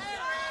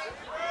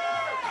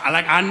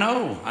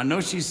 I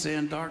know she's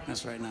saying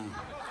darkness right now.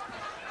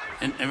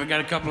 And we got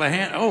a couple of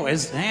hands. Oh,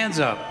 his hands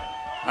up.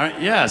 All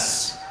right,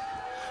 yes.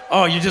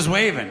 Oh, you're just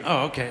waving.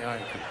 Oh, okay. All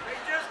right.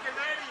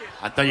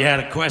 I thought you had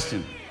a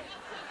question.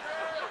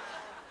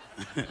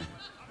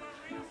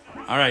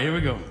 All right, here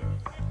we go.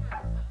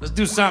 Let's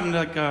do something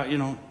like,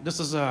 this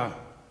is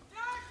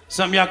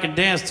something y'all can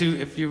dance to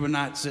if you were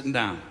not sitting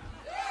down.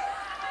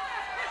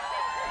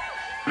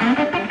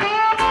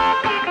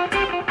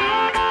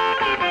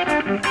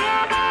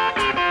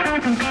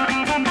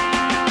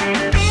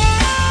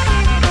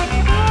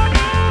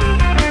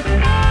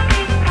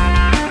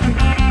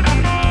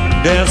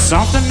 There's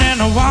something in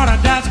the water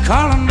that's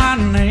calling my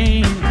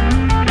name.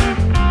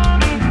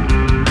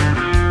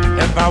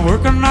 If I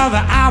work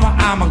another hour,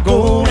 I'ma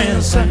go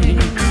insane.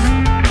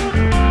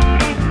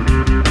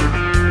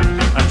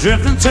 I'm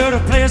drifting to the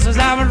places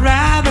I would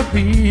rather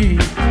be.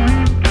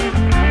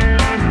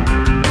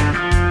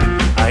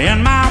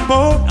 In my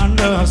boat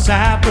under a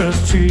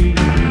cypress tree.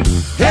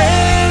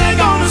 Hey, they're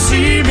gonna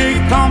see me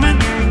coming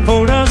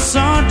for the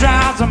sun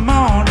drives the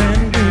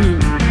morning dew.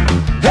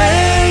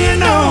 Hey, you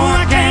know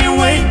I can't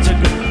wait to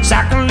go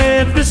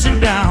cycling fishing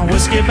down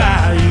Whiskey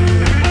Bayou.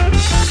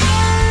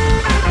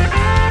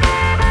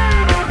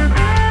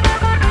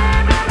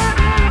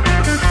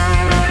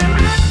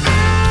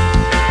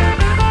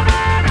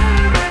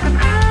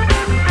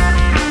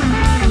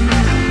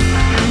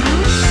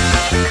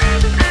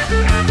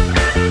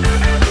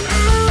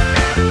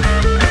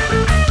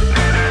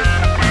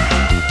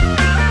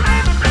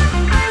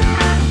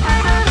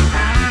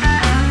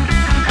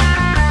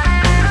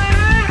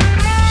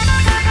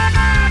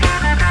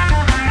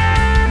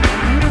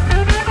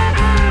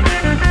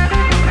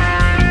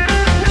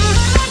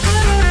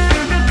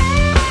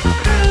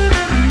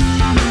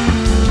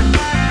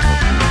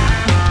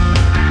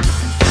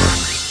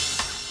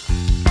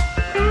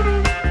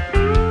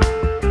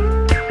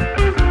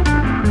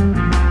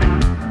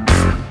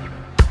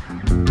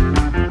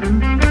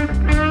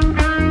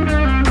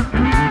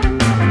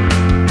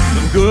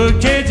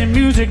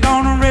 Music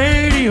on the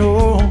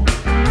radio.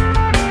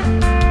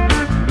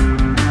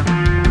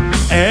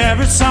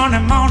 Every Sunday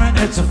morning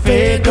it's a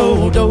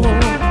fade-do-do.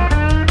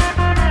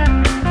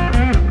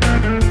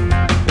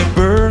 The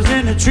birds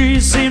in the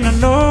trees seem to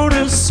know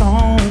this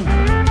song.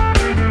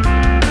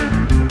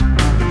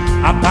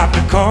 I pop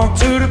the cork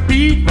to the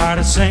beat while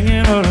they're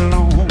singing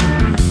along.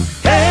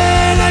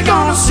 Hey, they're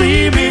gonna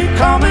see me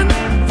coming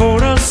for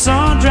the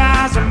sun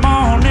dries the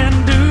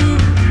morning dew.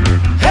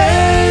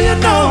 Hey, you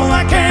know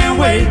I can't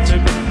wait to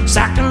go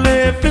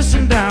cycling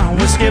fishing down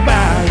Whiskey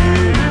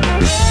Bayou.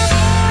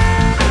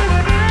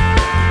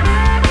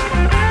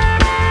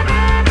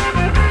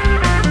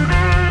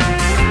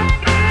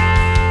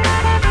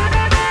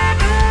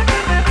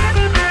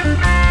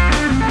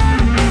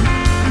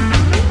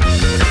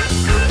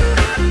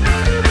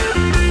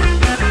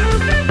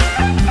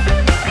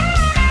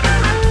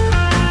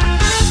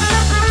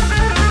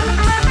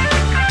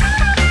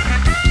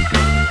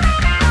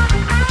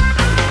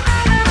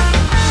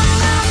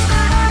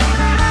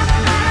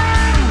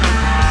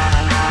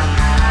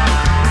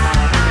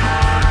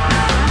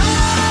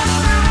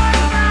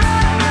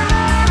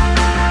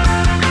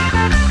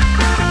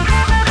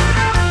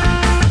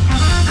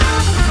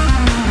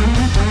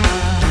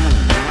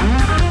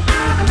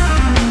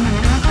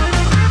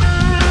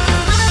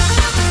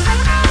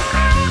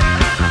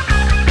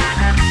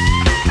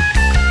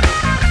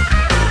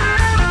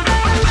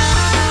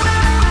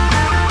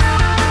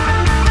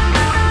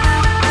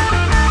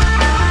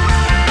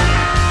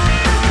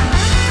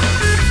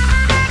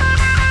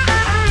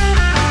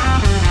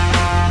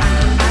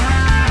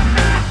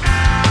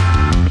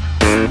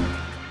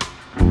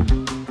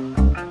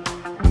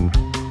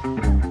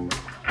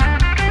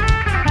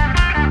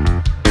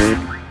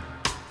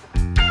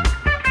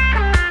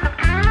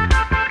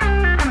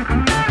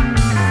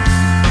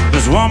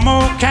 One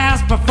more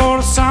cast before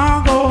the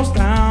sun goes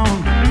down.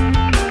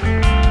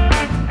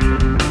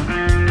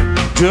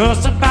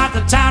 Just about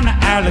the time the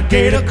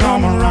alligator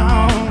come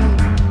around.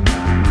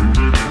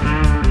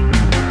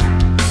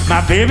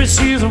 My baby,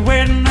 she's a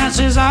wedding and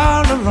she's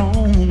all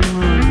alone.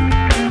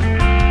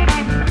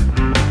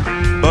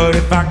 But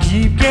if I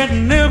keep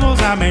getting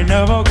nibbles, I may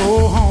never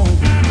go home.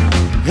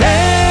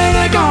 Hey,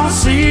 they gonna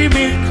see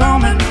me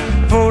coming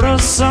for the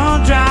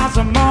sun drives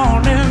the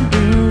morning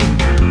dew.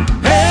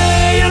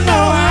 Hey, you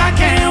know I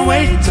can't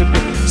wait to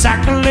go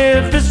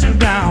cycling, fishing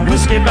down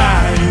Whiskey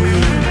Bayou.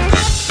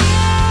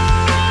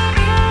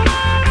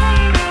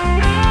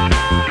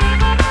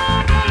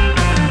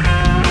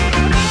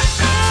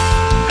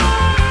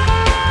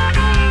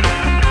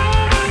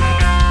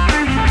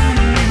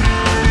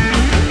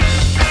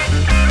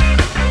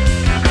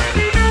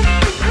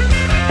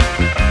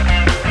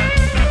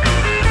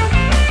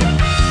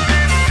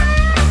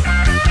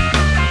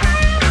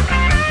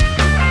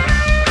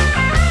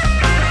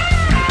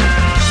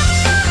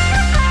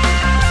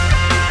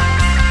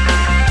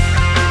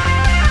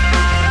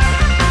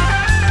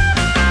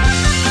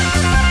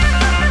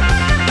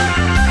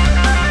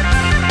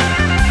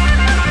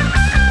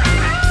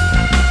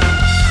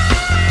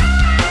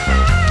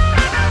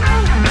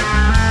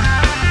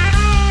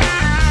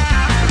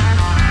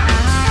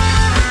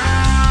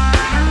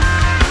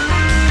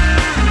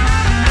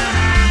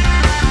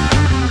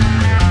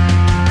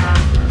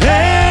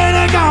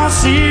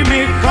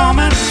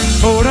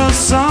 For the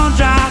sun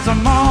drives the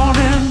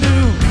morning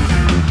dew.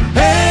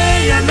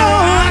 Hey, you know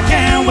I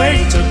can't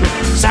wait to go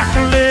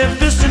cycling,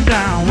 fishing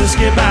down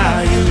Whiskey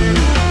Bayou.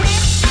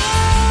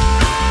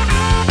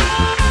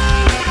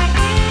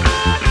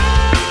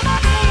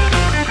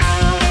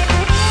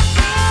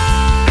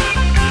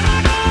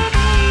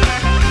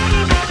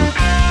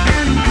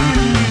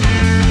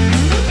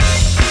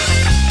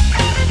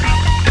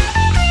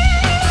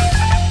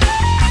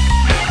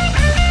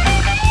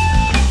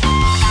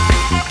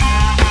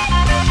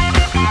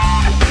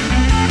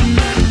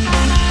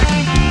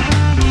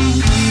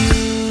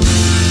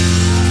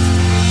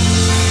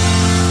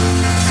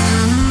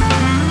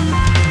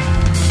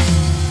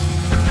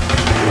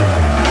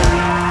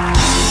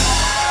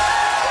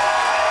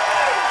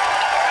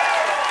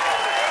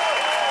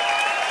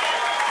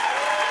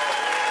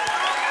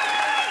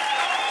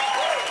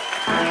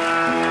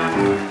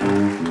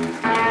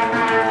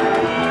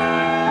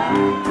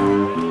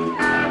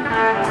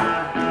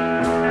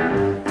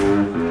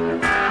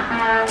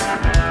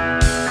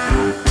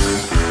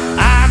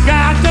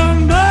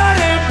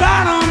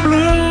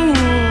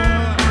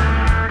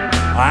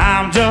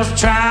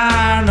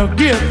 Trying to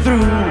get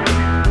through.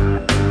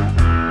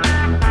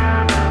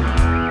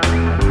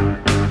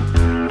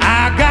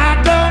 I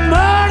got the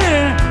muddy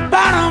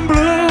bottom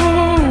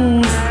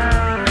blues.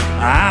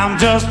 I'm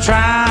just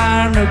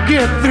trying to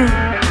get through.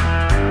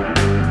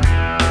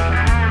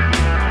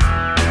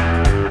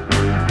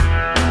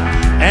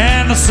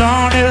 And the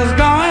sun is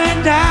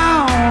going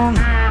down,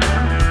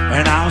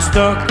 and I'm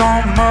stuck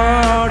on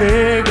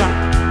muddy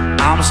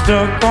ground. I'm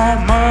stuck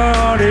on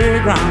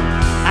muddy ground.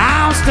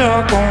 I'm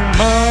stuck on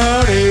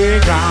muddy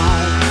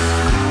ground.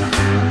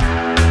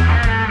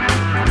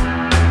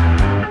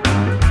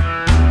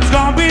 It's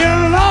gonna be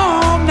a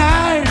long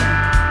night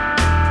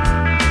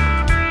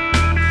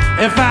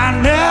if I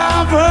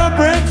never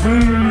break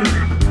free.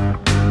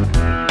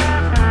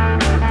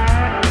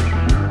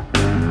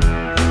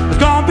 It's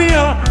gonna be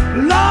a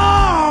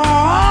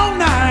long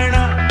night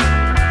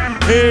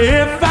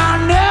if I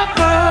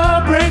never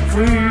break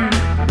free.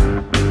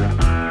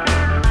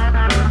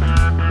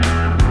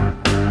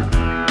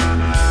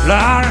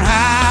 Lord,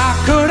 how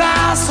could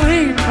I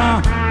sleep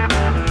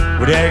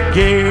with that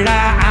gate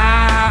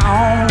eye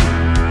on,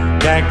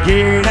 that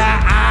gate eye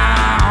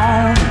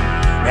on,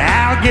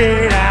 that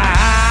gate eye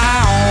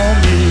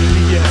on me?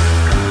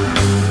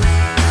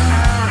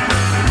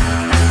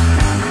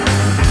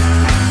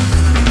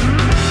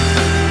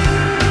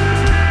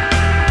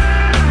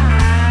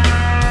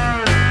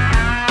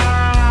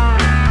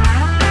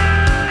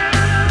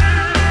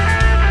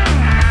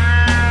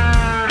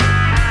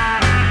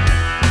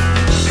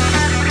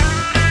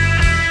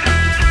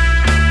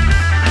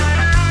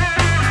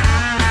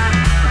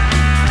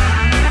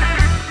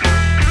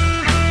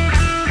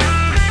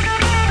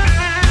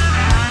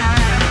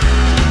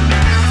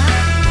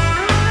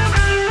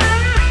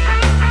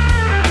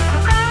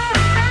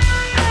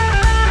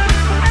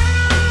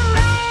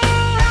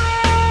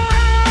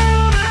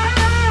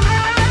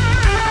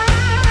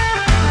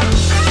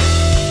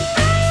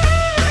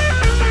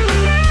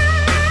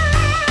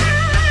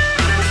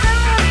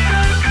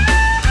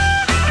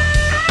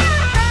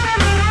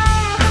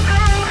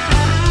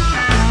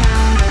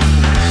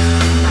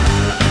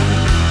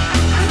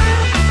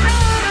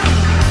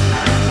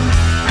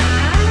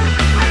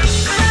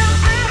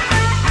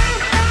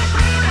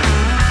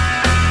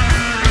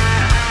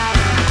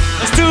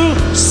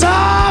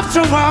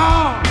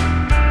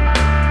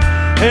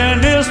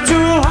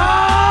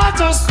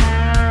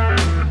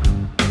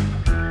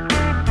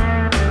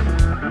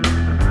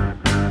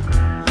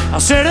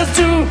 said it's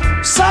too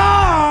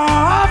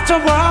soft to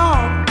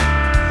walk,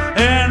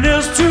 and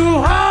it's too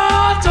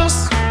hard to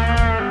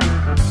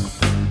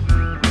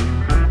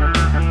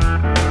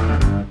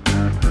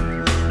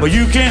well,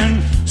 you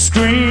can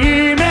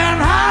scream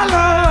and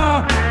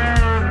holler,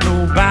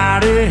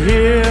 nobody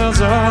hears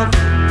a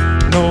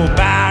thing,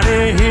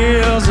 nobody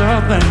hears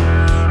a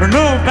thing,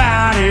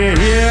 nobody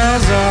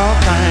hears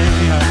a thing.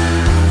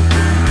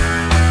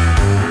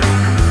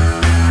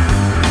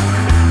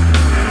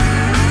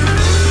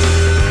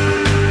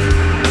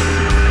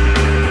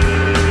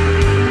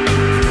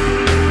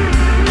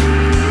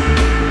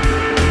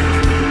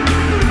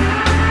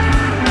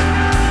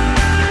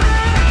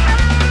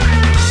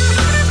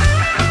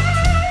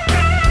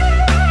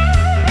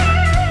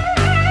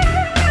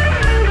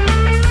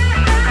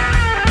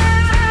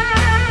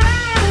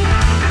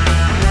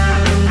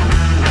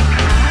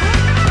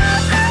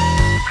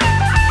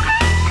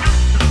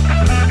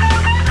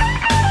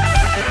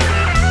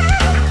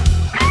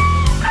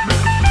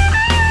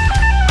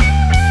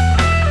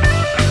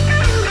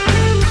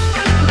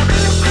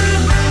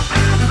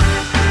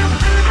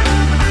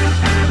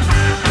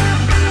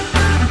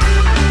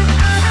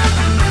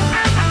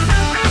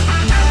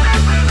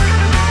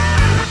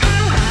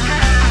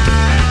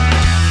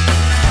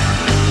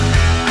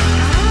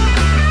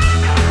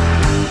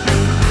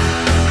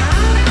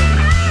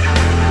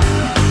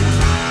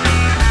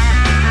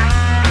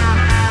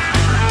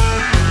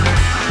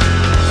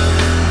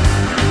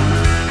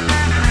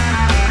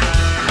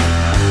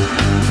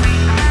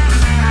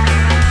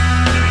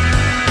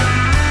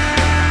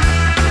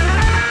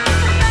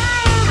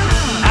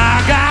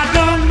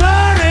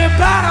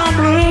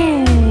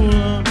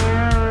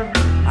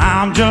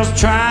 Just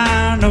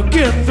trying to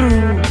get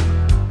through.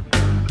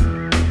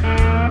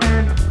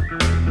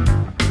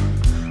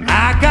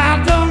 I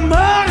got the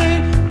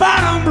muddy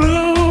bottom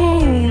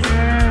blues.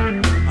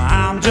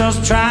 I'm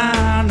just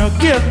trying to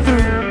get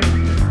through.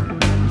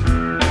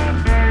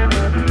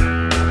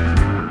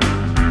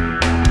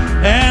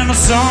 And the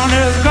sun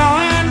is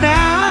going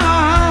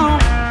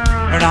down,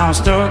 and I'm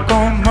stuck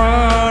on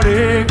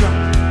muddy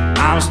ground.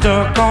 I'm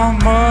stuck on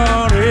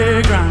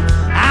muddy ground.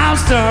 I'm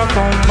stuck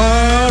on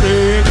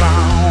muddy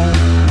ground.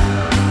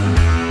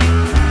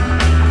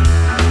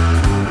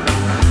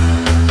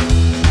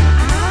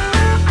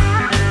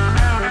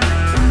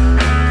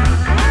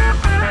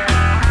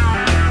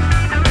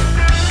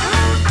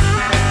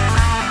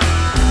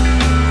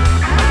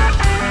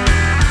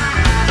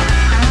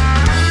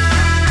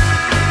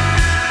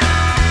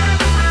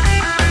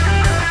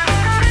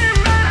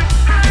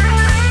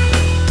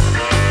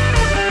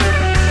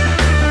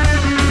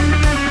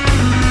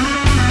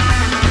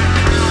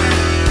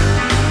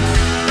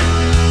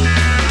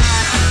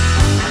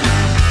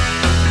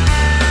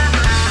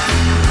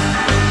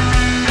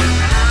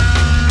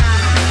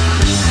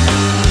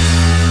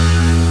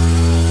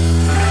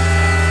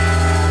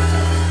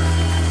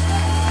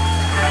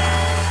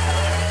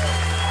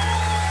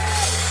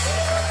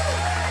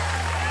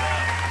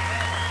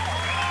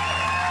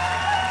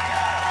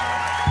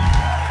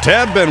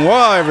 Tab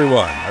Benoit,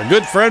 everyone, our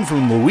good friend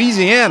from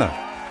Louisiana.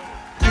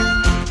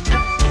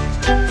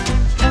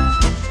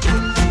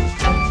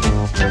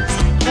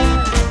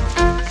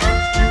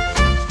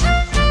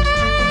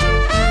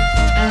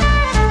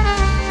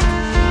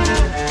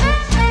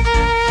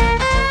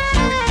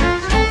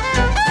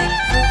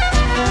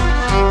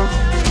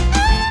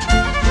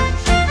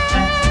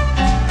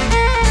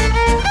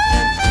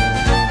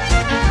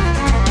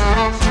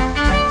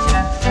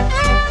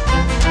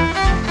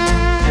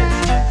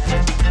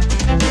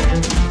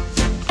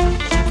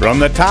 From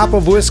the top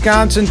of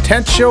Wisconsin,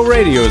 Tent Show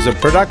Radio is a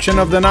production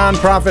of the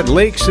nonprofit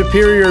Lake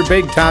Superior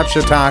Big Top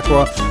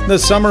Chautauqua, the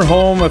summer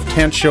home of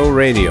Tent Show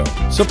Radio.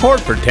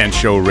 Support for Tent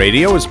Show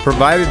Radio is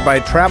provided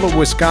by Travel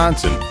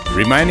Wisconsin,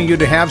 reminding you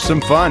to have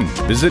some fun.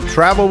 Visit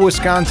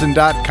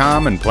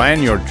travelwisconsin.com and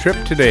plan your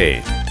trip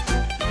today.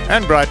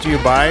 And brought to you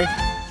by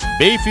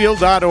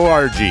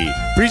Bayfield.org,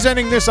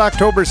 presenting this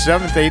October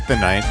 7th, 8th,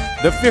 and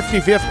 9th, the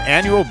 55th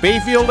Annual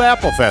Bayfield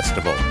Apple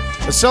Festival,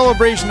 a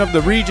celebration of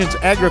the region's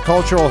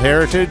agricultural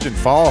heritage and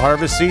fall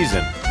harvest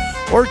season.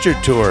 Orchard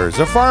tours,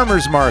 a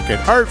farmer's market,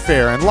 art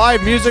fair, and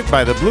live music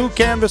by the Blue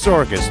Canvas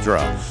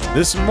Orchestra.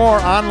 This and more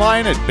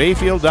online at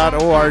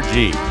bayfield.org.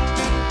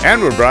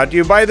 And we're brought to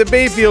you by the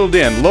Bayfield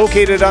Inn,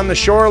 located on the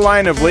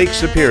shoreline of Lake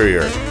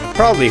Superior,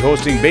 proudly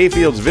hosting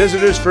Bayfield's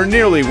visitors for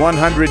nearly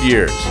 100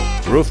 years.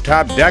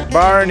 Rooftop deck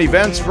bar and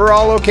events for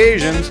all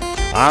occasions.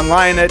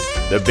 Online at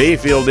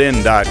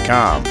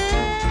thebayfieldinn.com.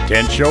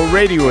 Tent Show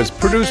Radio is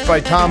produced by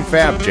Tom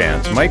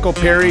Fabjans, Michael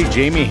Perry,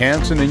 Jamie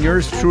Hansen, and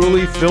yours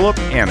truly, Philip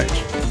Anich.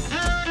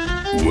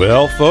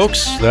 Well,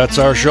 folks, that's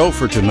our show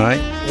for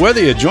tonight.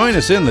 Whether you join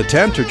us in the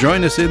tent or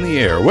join us in the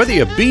air, whether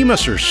you beam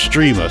us or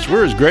stream us,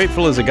 we're as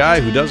grateful as a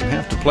guy who doesn't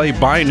have to play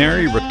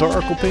binary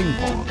rhetorical ping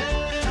pong.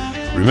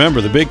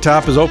 Remember, the Big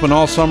Top is open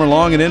all summer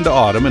long and into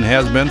autumn and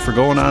has been for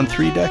going on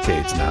 3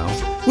 decades now.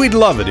 We'd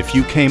love it if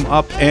you came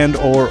up and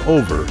or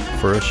over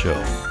for a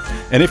show.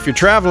 And if you're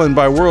traveling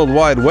by World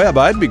Wide Web,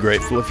 I'd be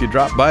grateful if you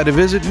dropped by to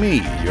visit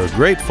me, your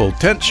grateful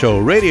Tent Show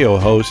radio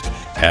host,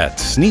 at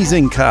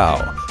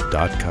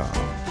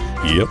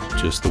sneezingcow.com. Yep,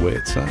 just the way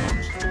it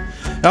sounds.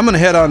 I'm going to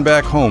head on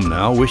back home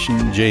now,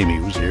 wishing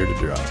Jamie was here to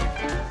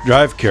drive.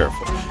 Drive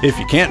careful. If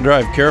you can't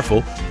drive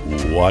careful,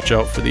 watch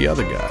out for the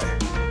other guy.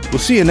 We'll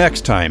see you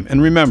next time,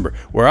 and remember,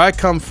 where I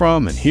come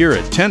from and here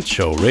at Tent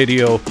Show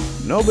Radio,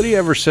 nobody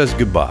ever says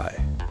goodbye.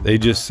 They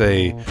just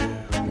say,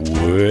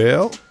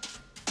 well,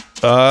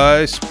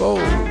 I suppose.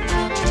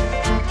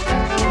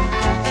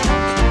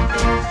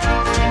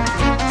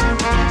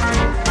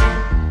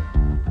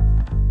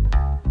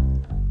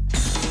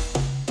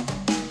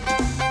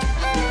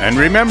 And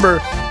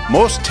remember,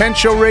 most Tent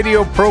Show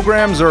Radio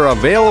programs are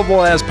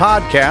available as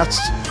podcasts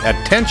at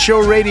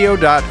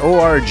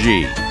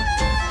tentshowradio.org.